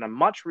team that's going to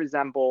much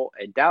resemble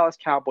a Dallas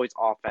Cowboys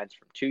offense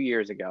from 2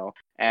 years ago.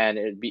 And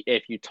it'd be,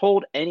 if you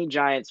told any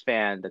Giants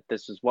fan that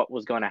this is what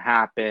was going to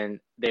happen,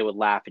 they would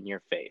laugh in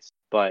your face.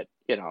 But,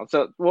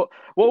 so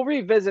we'll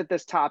revisit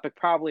this topic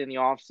probably in the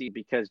offseason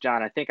because,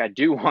 John, I think I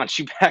do want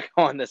you back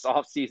on this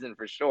offseason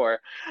for sure.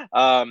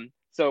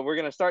 So we're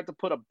going to start to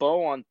put a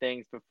bow on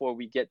things before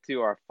we get to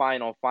our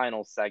final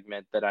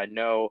segment that I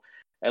know,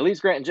 at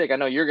least Grant and Jake, I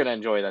know you're going to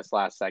enjoy this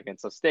last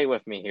segment. So stay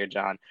with me here,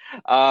 John.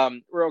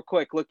 Real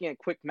quick, looking at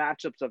quick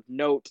matchups of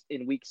note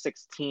in Week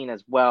 16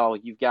 as well.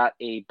 You've got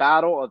a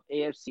battle of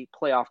AFC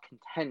playoff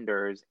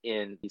contenders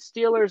in the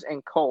Steelers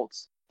and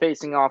Colts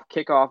facing off.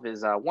 Kickoff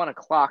is 1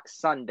 o'clock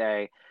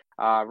Sunday.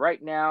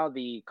 Right now,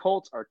 the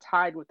Colts are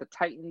tied with the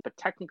Titans, but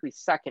technically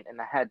second in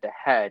the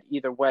head-to-head.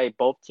 Either way,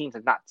 both teams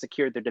have not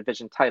secured their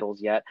division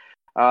titles yet.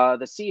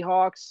 The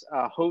Seahawks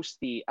host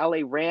the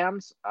LA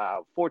Rams,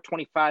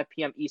 4:25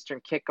 p.m. Eastern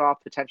kickoff,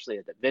 potentially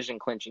a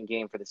division-clinching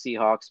game for the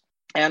Seahawks.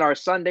 And our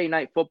Sunday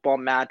night football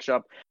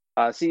matchup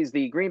sees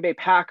the Green Bay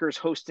Packers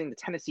hosting the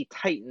Tennessee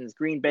Titans.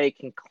 Green Bay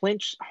can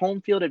clinch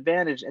home field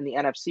advantage in the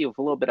NFC with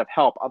a little bit of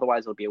help.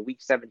 Otherwise, it'll be a Week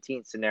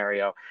 17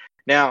 scenario.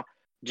 Now,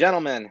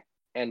 gentlemen,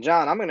 and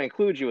John, I'm going to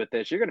include you with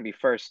this. You're going to be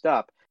first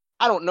up.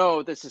 I don't know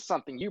if this is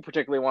something you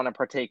particularly want to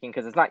partake in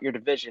because it's not your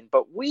division,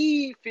 but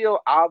we feel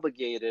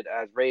obligated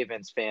as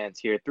Ravens fans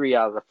here, 3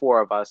 out of the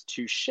 4 of us,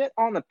 to shit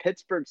on the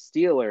Pittsburgh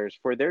Steelers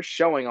for their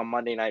showing on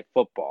Monday Night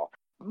Football.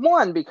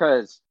 1,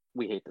 because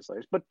we hate the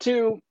Steelers, but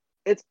 2,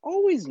 it's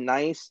always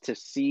nice to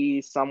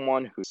see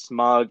someone who's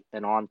smug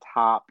and on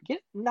top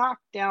get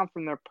knocked down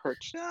from their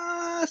perch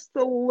just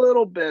a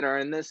little bit, or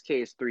in this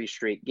case, 3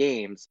 straight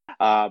games.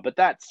 But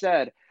that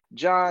said,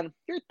 John,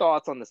 your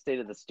thoughts on the state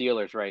of the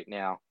Steelers right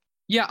now?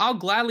 Yeah, I'll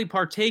gladly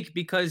partake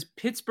because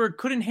Pittsburgh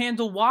couldn't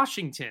handle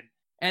Washington.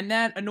 And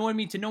that annoyed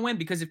me to no end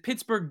because if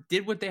Pittsburgh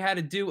did what they had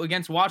to do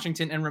against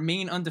Washington and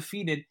remain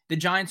undefeated, the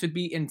Giants would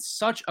be in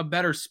such a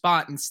better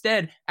spot.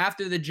 Instead,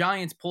 after the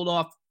Giants pulled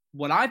off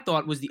what I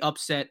thought was the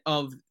upset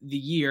of the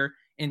year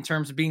in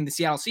terms of being the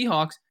Seattle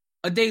Seahawks,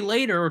 a day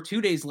later or 2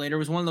 days later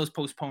was one of those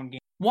postponed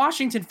games.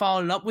 Washington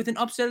followed it up with an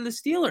upset of the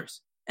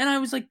Steelers. And I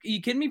was like, are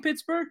you kidding me,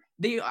 Pittsburgh?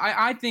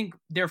 I think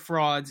they're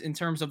frauds in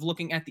terms of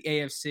looking at the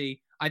AFC.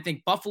 I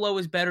think Buffalo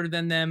is better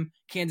than them.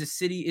 Kansas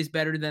City is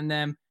better than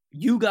them.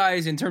 You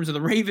guys, in terms of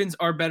the Ravens,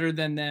 are better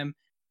than them.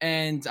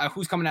 And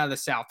who's coming out of the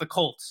South? The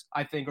Colts,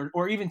 I think,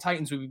 or even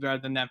Titans would be better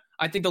than them.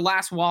 I think the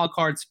last wild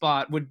card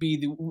spot would be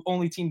the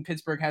only team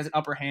Pittsburgh has an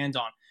upper hand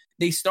on.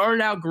 They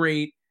started out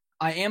great.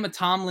 I am a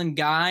Tomlin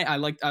guy. I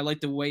like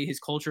the way his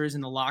culture is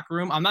in the locker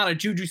room. I'm not a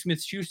Juju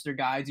Smith-Schuster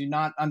guy. I do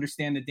not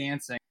understand the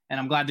dancing. And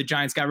I'm glad the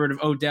Giants got rid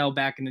of Odell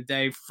back in the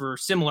day for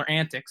similar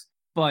antics.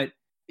 But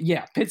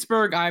yeah,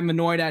 Pittsburgh I'm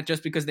annoyed at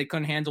just because they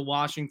couldn't handle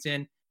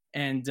Washington.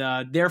 And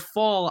their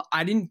fall,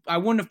 I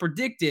wouldn't have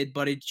predicted,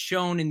 but it's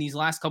shown in these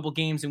last couple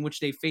games in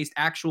which they faced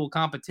actual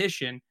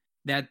competition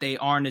that they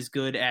aren't as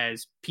good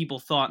as people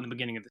thought in the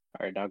beginning of the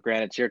All right, now,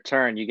 Grant, it's your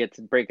turn. You get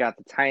to break out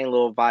the tiny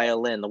little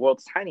violin, the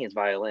world's tiniest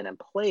violin, and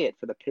play it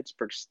for the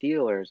Pittsburgh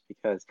Steelers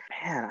because,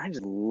 man, I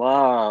just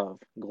love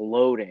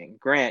gloating.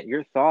 Grant,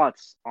 your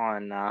thoughts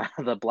on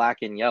the black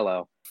and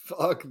yellow?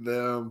 Fuck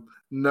them.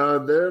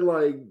 No, they're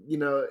like,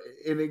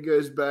 and it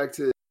goes back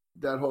to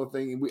that whole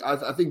thing.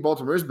 I think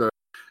Baltimore's better.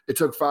 It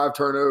took 5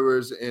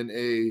 turnovers and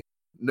a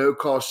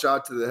no-call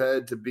shot to the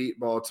head to beat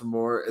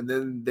Baltimore, and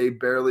then they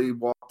barely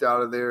walked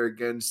out of there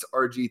against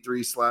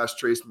RG3 /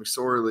 Trace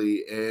McSorley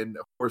and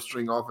a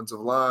 4-string offensive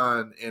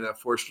line and a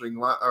 4-string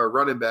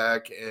running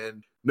back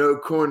and no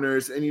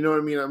corners. And you know what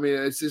I mean? I mean,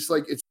 it's just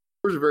like it's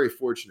very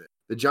fortunate.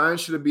 The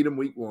Giants should have beat them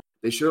week 1.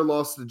 They should have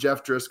lost to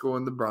Jeff Driscoll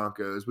and the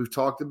Broncos. We've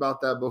talked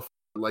about that before.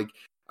 Like,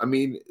 I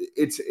mean,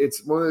 it's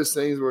one of those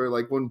things where,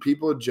 like, when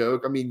people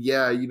joke, I mean,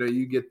 yeah,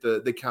 you get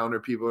the counter.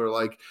 People are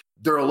like,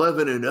 they're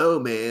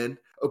 11-0, man.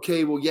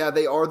 Okay, well, yeah,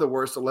 they are the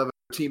worst 11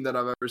 team that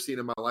I've ever seen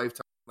in my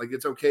lifetime. Like,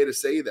 it's okay to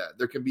say that.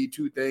 There can be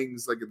 2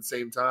 things, like, at the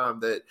same time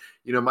that,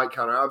 might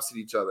counter opposite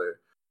each other.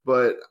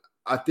 But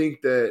I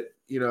think that,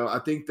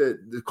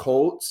 the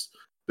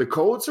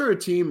Colts are a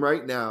team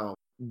right now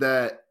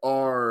that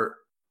are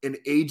an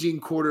aging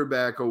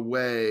quarterback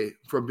away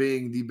from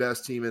being the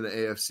best team in the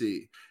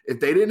AFC. If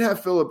they didn't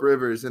have Phillip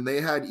Rivers and they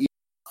had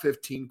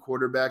 15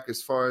 quarterback as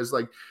far as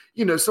like,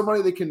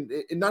 somebody that can,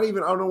 and not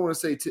even, I don't want to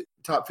say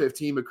top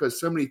 15 because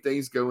so many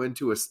things go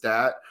into a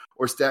stat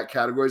or stat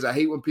categories. I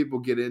hate when people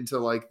get into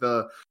like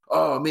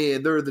oh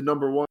man, they're the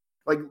number 1.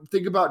 Like,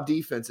 think about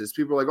defenses.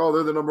 People are like, oh,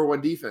 they're the number 1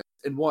 defense.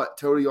 And what?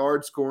 Total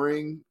yards,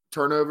 scoring,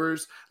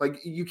 turnovers. Like,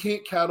 you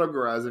can't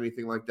categorize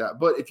anything like that.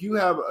 But if you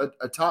have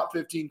a top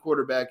 15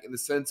 quarterback in the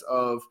sense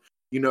of,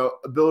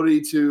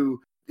 ability to,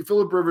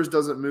 Phillip Rivers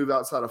doesn't move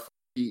outside of 4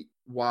 feet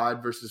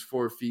wide versus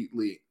 4 feet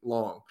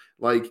long.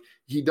 Like,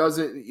 he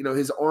doesn't,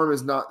 his arm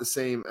is not the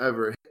same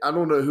ever. I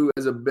don't know who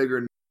has a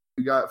bigger.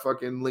 You got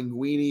fucking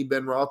Linguini,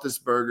 Ben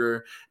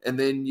Roethlisberger, and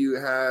then you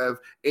have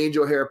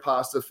Angel Hair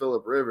Pasta,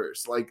 Phillip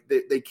Rivers. Like,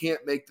 they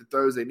can't make the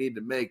throws they need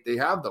to make. They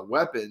have the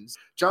weapons.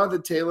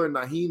 Jonathan Taylor,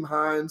 Naheem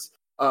Hines,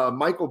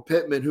 Michael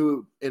Pittman,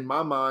 who in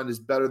my mind is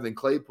better than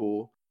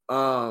Claypool.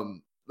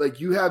 Like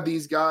you have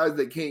these guys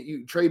that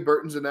can't. Trey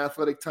Burton's an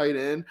athletic tight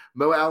end.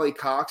 Mo Alley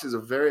Cox is a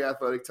very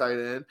athletic tight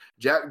end.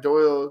 Jack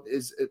Doyle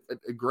is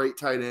a great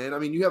tight end. I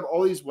mean, you have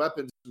all these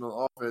weapons in the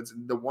offense,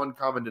 and the one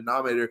common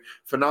denominator,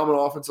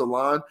 phenomenal offensive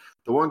line.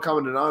 The one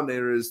common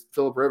denominator is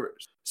Phillip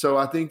Rivers. So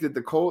I think that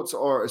the Colts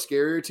are a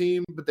scarier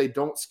team, but they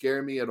don't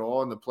scare me at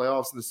all in the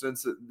playoffs in the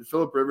sense that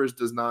Phillip Rivers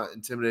does not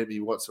intimidate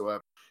me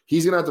whatsoever.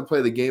 He's going to have to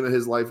play the game of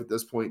his life at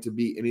this point to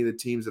beat any of the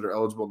teams that are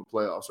eligible in the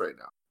playoffs right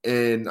now.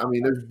 And I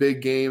mean, there's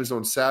big games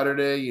on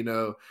Saturday.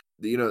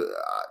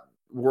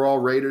 We're all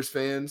Raiders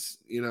fans,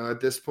 at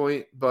this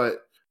point.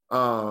 But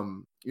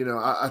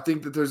I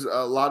think that there's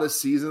a lot of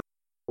season,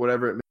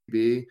 whatever it may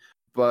be.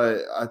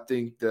 But I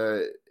think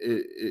that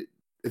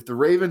if the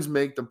Ravens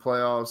make the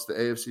playoffs, the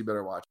AFC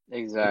better watch it.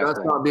 Exactly. And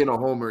that's not being a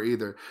homer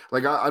either.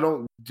 Like I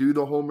don't do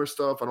the homer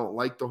stuff. I don't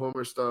like the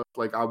homer stuff.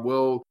 Like I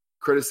will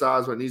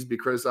criticize what needs to be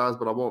criticized,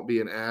 but I won't be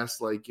an ass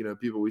like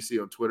people we see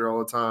on Twitter all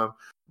the time.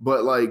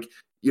 But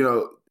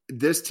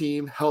this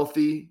team,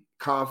 healthy,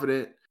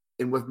 confident,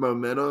 and with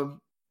momentum,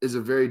 is a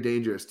very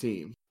dangerous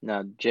team.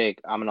 Now, Jake,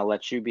 I'm going to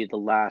let you be the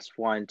last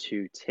one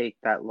to take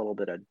that little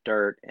bit of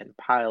dirt and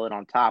pile it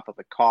on top of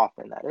the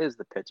coffin that is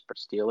the Pittsburgh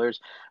Steelers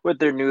with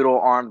their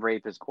noodle-armed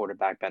rapist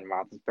quarterback, Ben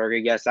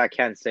Roethlisberger. Yes, I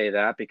can say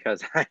that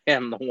because I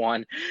am the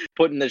one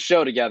putting the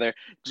show together.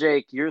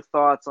 Jake, your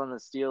thoughts on the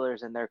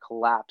Steelers and their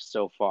collapse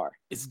so far?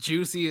 It's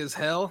juicy as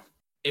hell.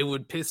 It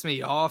would piss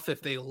me off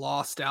if they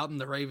lost out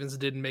and the Ravens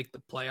didn't make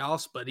the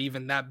playoffs. But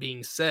even that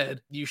being said,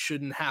 you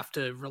shouldn't have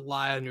to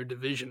rely on your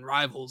division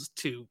rivals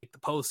to make the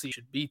postseason. You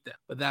should beat them.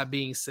 But that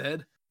being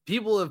said,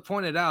 people have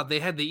pointed out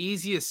they had the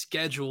easiest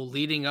schedule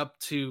leading up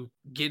to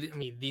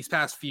these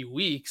past few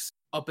weeks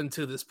up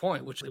until this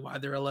point, which is why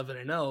they're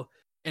 11-0.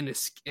 And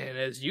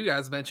as you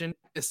guys mentioned,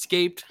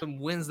 escaped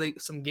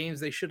some games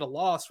they should have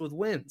lost with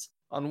wins.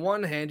 On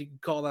one hand, you can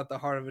call that the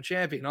heart of a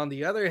champion. On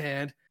the other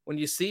hand, when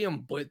you see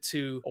them put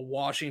to a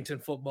Washington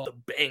football,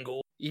 the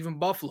Bengals, even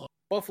Buffalo.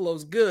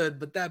 Buffalo's good,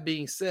 but that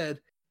being said,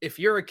 if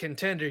you're a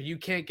contender, you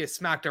can't get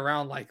smacked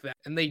around like that.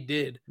 And they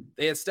did.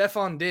 They had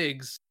Stephon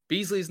Diggs.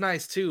 Beasley's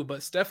nice too,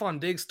 but Stephon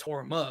Diggs tore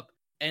him up.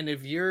 And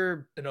if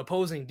you're an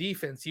opposing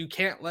defense, you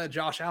can't let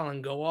Josh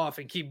Allen go off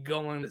and keep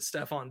going to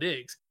Stephon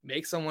Diggs.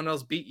 Make someone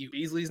else beat you.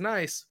 Beasley's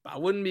nice, but I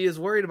wouldn't be as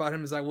worried about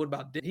him as I would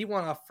about Diggs. He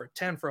went off for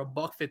 10 for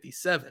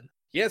 $157.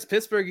 Yes,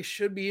 Pittsburgh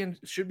should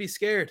be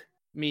scared.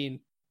 I mean,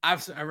 I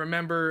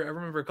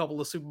remember a couple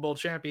of Super Bowl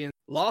champions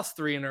lost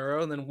 3 in a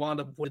row and then wound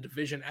up with a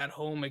division at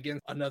home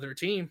against another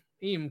team,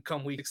 even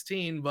come week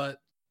 16. But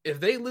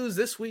if they lose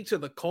this week to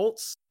the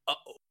Colts,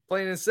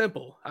 plain and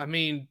simple. I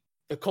mean,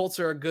 the Colts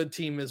are a good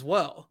team as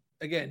well.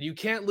 Again, you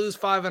can't lose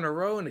 5 in a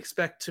row and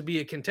expect to be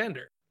a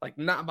contender. Like,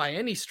 not by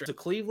any stretch. To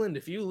Cleveland,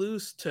 if you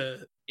lose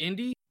to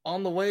Indy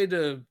on the way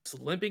to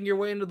limping your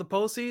way into the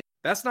postseason,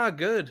 that's not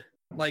good.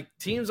 Like,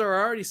 teams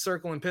are already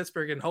circling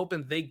Pittsburgh and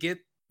hoping they get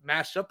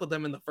matched up with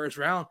them in the first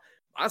round,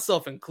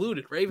 myself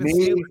included. Ravens,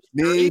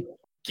 make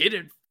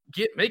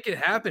it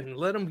happen.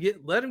 Let them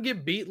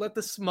get beat. Let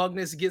the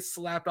smugness get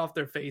slapped off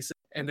their faces.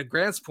 And to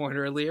Grant's point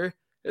earlier,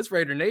 it's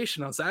Raider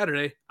Nation on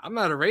Saturday. I'm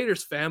not a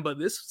Raiders fan, but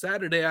this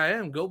Saturday I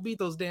am. Go beat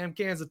those damn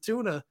cans of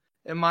tuna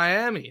in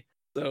Miami.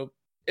 So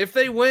if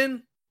they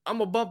win, I'm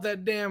gonna bump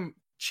that damn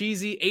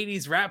cheesy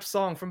 80s rap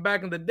song from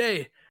back in the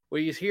day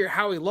where you hear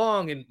Howie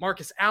Long and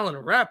Marcus Allen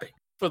rapping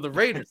for the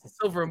Raiders, the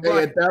silver and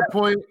black. At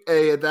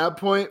that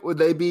point, would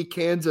they be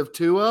cans of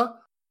Tua?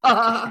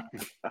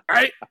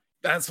 Right?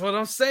 That's what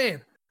I'm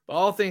saying. But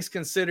all things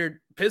considered,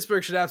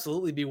 Pittsburgh should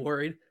absolutely be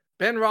worried.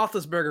 Ben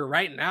Roethlisberger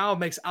right now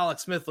makes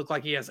Alex Smith look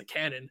like he has a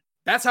cannon.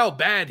 That's how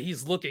bad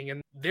he's looking,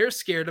 and they're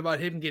scared about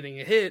him getting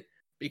a hit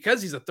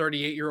because he's a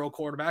 38-year-old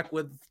quarterback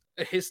with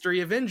a history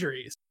of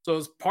injuries. So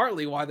it's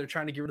partly why they're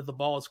trying to get rid of the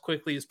ball as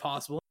quickly as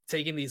possible,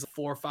 taking these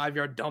 4 or 5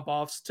 yard dump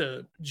offs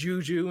to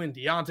Juju and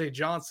Deontay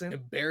Johnson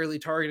and barely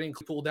targeting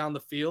people down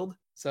the field.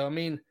 So, I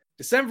mean,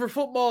 December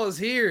football is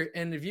here,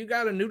 and if you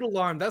got a noodle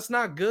arm, that's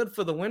not good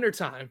for the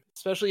wintertime,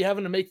 especially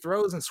having to make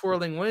throws and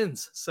swirling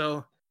winds.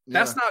 So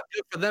that's not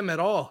good for them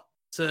at all.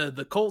 To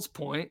the Colts'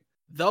 point,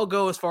 they'll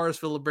go as far as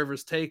Phillip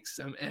Rivers takes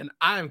them, and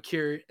I'm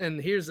curious. And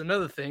here's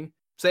another thing.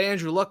 Say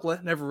Andrew Luck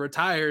never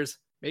retires,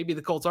 maybe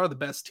the Colts are the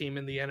best team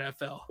in the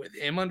NFL. With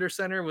him under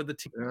center, with the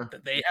team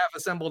that they have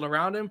assembled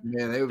around him,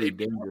 man, they would be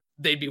dangerous.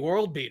 They'd be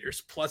world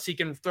beaters. Plus he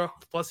can throw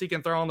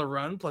on the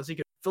run. Plus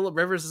Phillip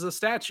Rivers is a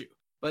statue.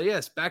 But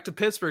yes, back to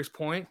Pittsburgh's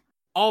point,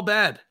 all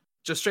bad.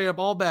 Just straight up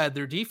all bad.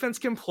 Their defense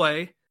can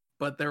play,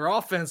 but their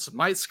offense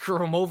might screw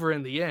them over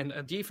in the end.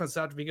 A defense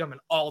has to become an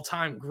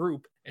all-time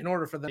group in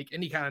order for them to make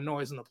any kind of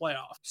noise in the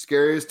playoffs.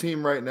 Scariest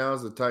team right now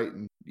is the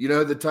Titans. You know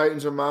who the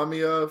Titans remind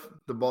me of?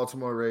 The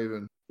Baltimore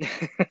Ravens.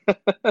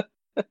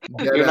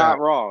 You're not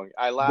wrong.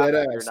 I laugh.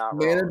 You're not wrong.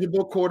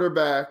 Manageable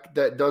quarterback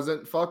that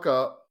doesn't fuck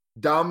up.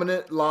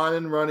 Dominant line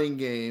and running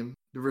game.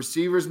 The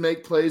receivers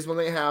make plays when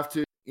they have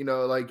to.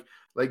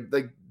 Like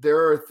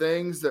there are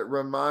things that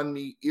remind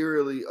me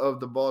eerily of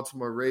the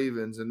Baltimore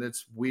Ravens, and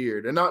it's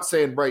weird. And not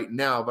saying right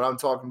now, but I'm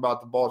talking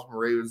about the Baltimore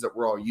Ravens that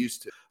we're all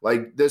used to.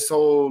 Like this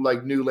whole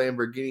like new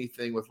Lamborghini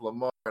thing with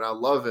Lamar, and I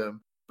love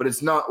him, but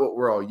it's not what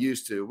we're all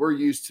used to. We're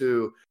used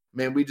to,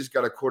 man, we just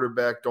got a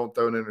quarterback, don't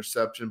throw an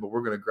interception, but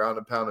we're going to ground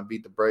and pound and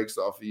beat the brakes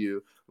off of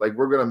you. Like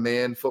we're going to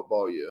man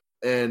football you.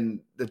 And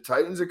the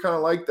Titans are kind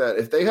of like that.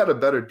 If they had a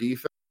better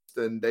defense,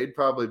 then they'd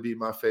probably be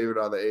my favorite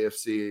out of the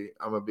AFC.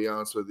 I'm going to be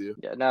honest with you.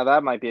 Yeah, now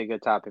that might be a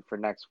good topic for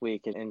next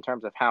week in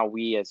terms of how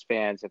we as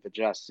fans have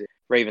adjusted,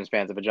 Ravens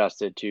fans have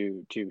adjusted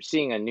to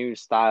seeing a new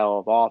style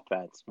of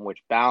offense, in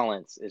which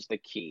balance is the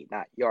key,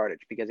 not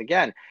yardage. Because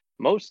again,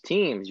 most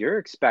teams you're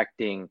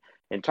expecting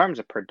in terms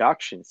of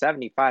production,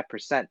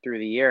 75% through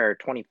the air,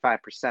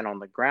 25% on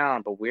the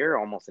ground, but we're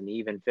almost an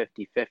even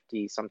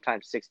 50-50,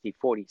 sometimes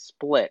 60-40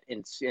 split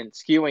in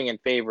skewing in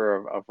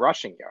favor of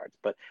rushing yards.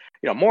 But,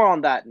 more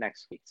on that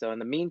next week. So in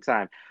the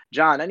meantime,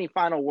 John, any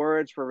final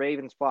words for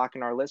Ravens flock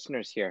and our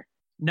listeners here?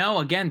 No,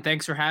 again,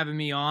 thanks for having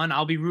me on.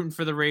 I'll be rooting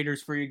for the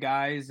Raiders for you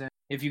guys. And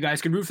if you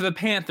guys could root for the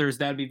Panthers,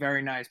 that'd be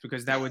very nice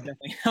because that would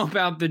definitely help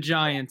out the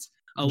Giants.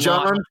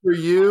 John, for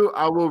you,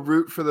 I will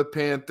root for the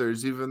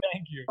Panthers, even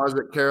Thank you. though I was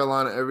a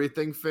Carolina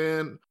everything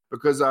fan,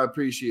 because I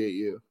appreciate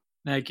you.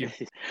 Thank you.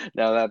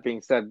 Now, that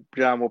being said,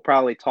 John, we'll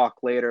probably talk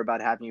later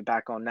about having you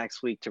back on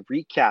next week to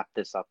recap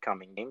this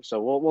upcoming game.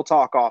 So we'll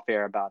talk off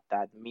air about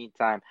that. In the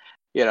meantime,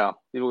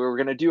 we're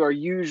going to do our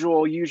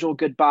usual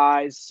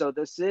goodbyes. So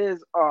this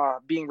is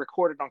being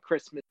recorded on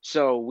Christmas.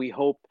 So we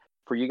hope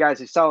for you guys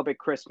who celebrate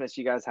Christmas,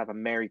 you guys have a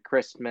Merry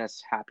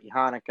Christmas, Happy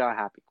Hanukkah,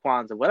 Happy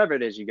Kwanzaa, whatever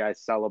it is you guys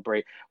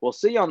celebrate. We'll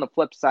see you on the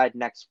flip side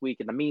next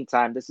week. In the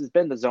meantime, this has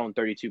been the Zone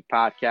 32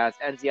 podcast,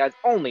 NZI's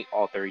only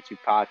All 32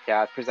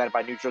 podcast, presented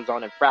by Neutral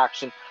Zone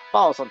Infraction.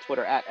 Follow us on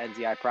Twitter at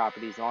NZI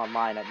Properties and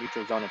online at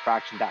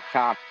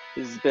neutralzoneinfraction.com.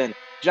 This has been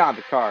John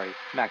Vicari,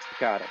 Max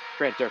Picado,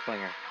 Grant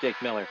Derflinger, Jake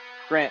Miller.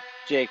 Grant,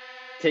 Jake,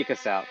 take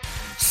us out.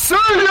 See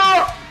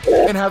ya!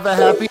 And have a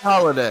happy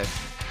holiday.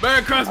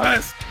 Merry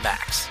Christmas!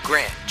 Max,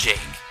 Grant, Jake,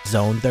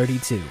 Zone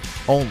 32,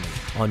 only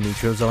on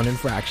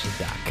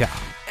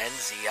neutralzoneinfraction.com.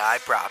 NZI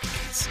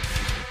Properties.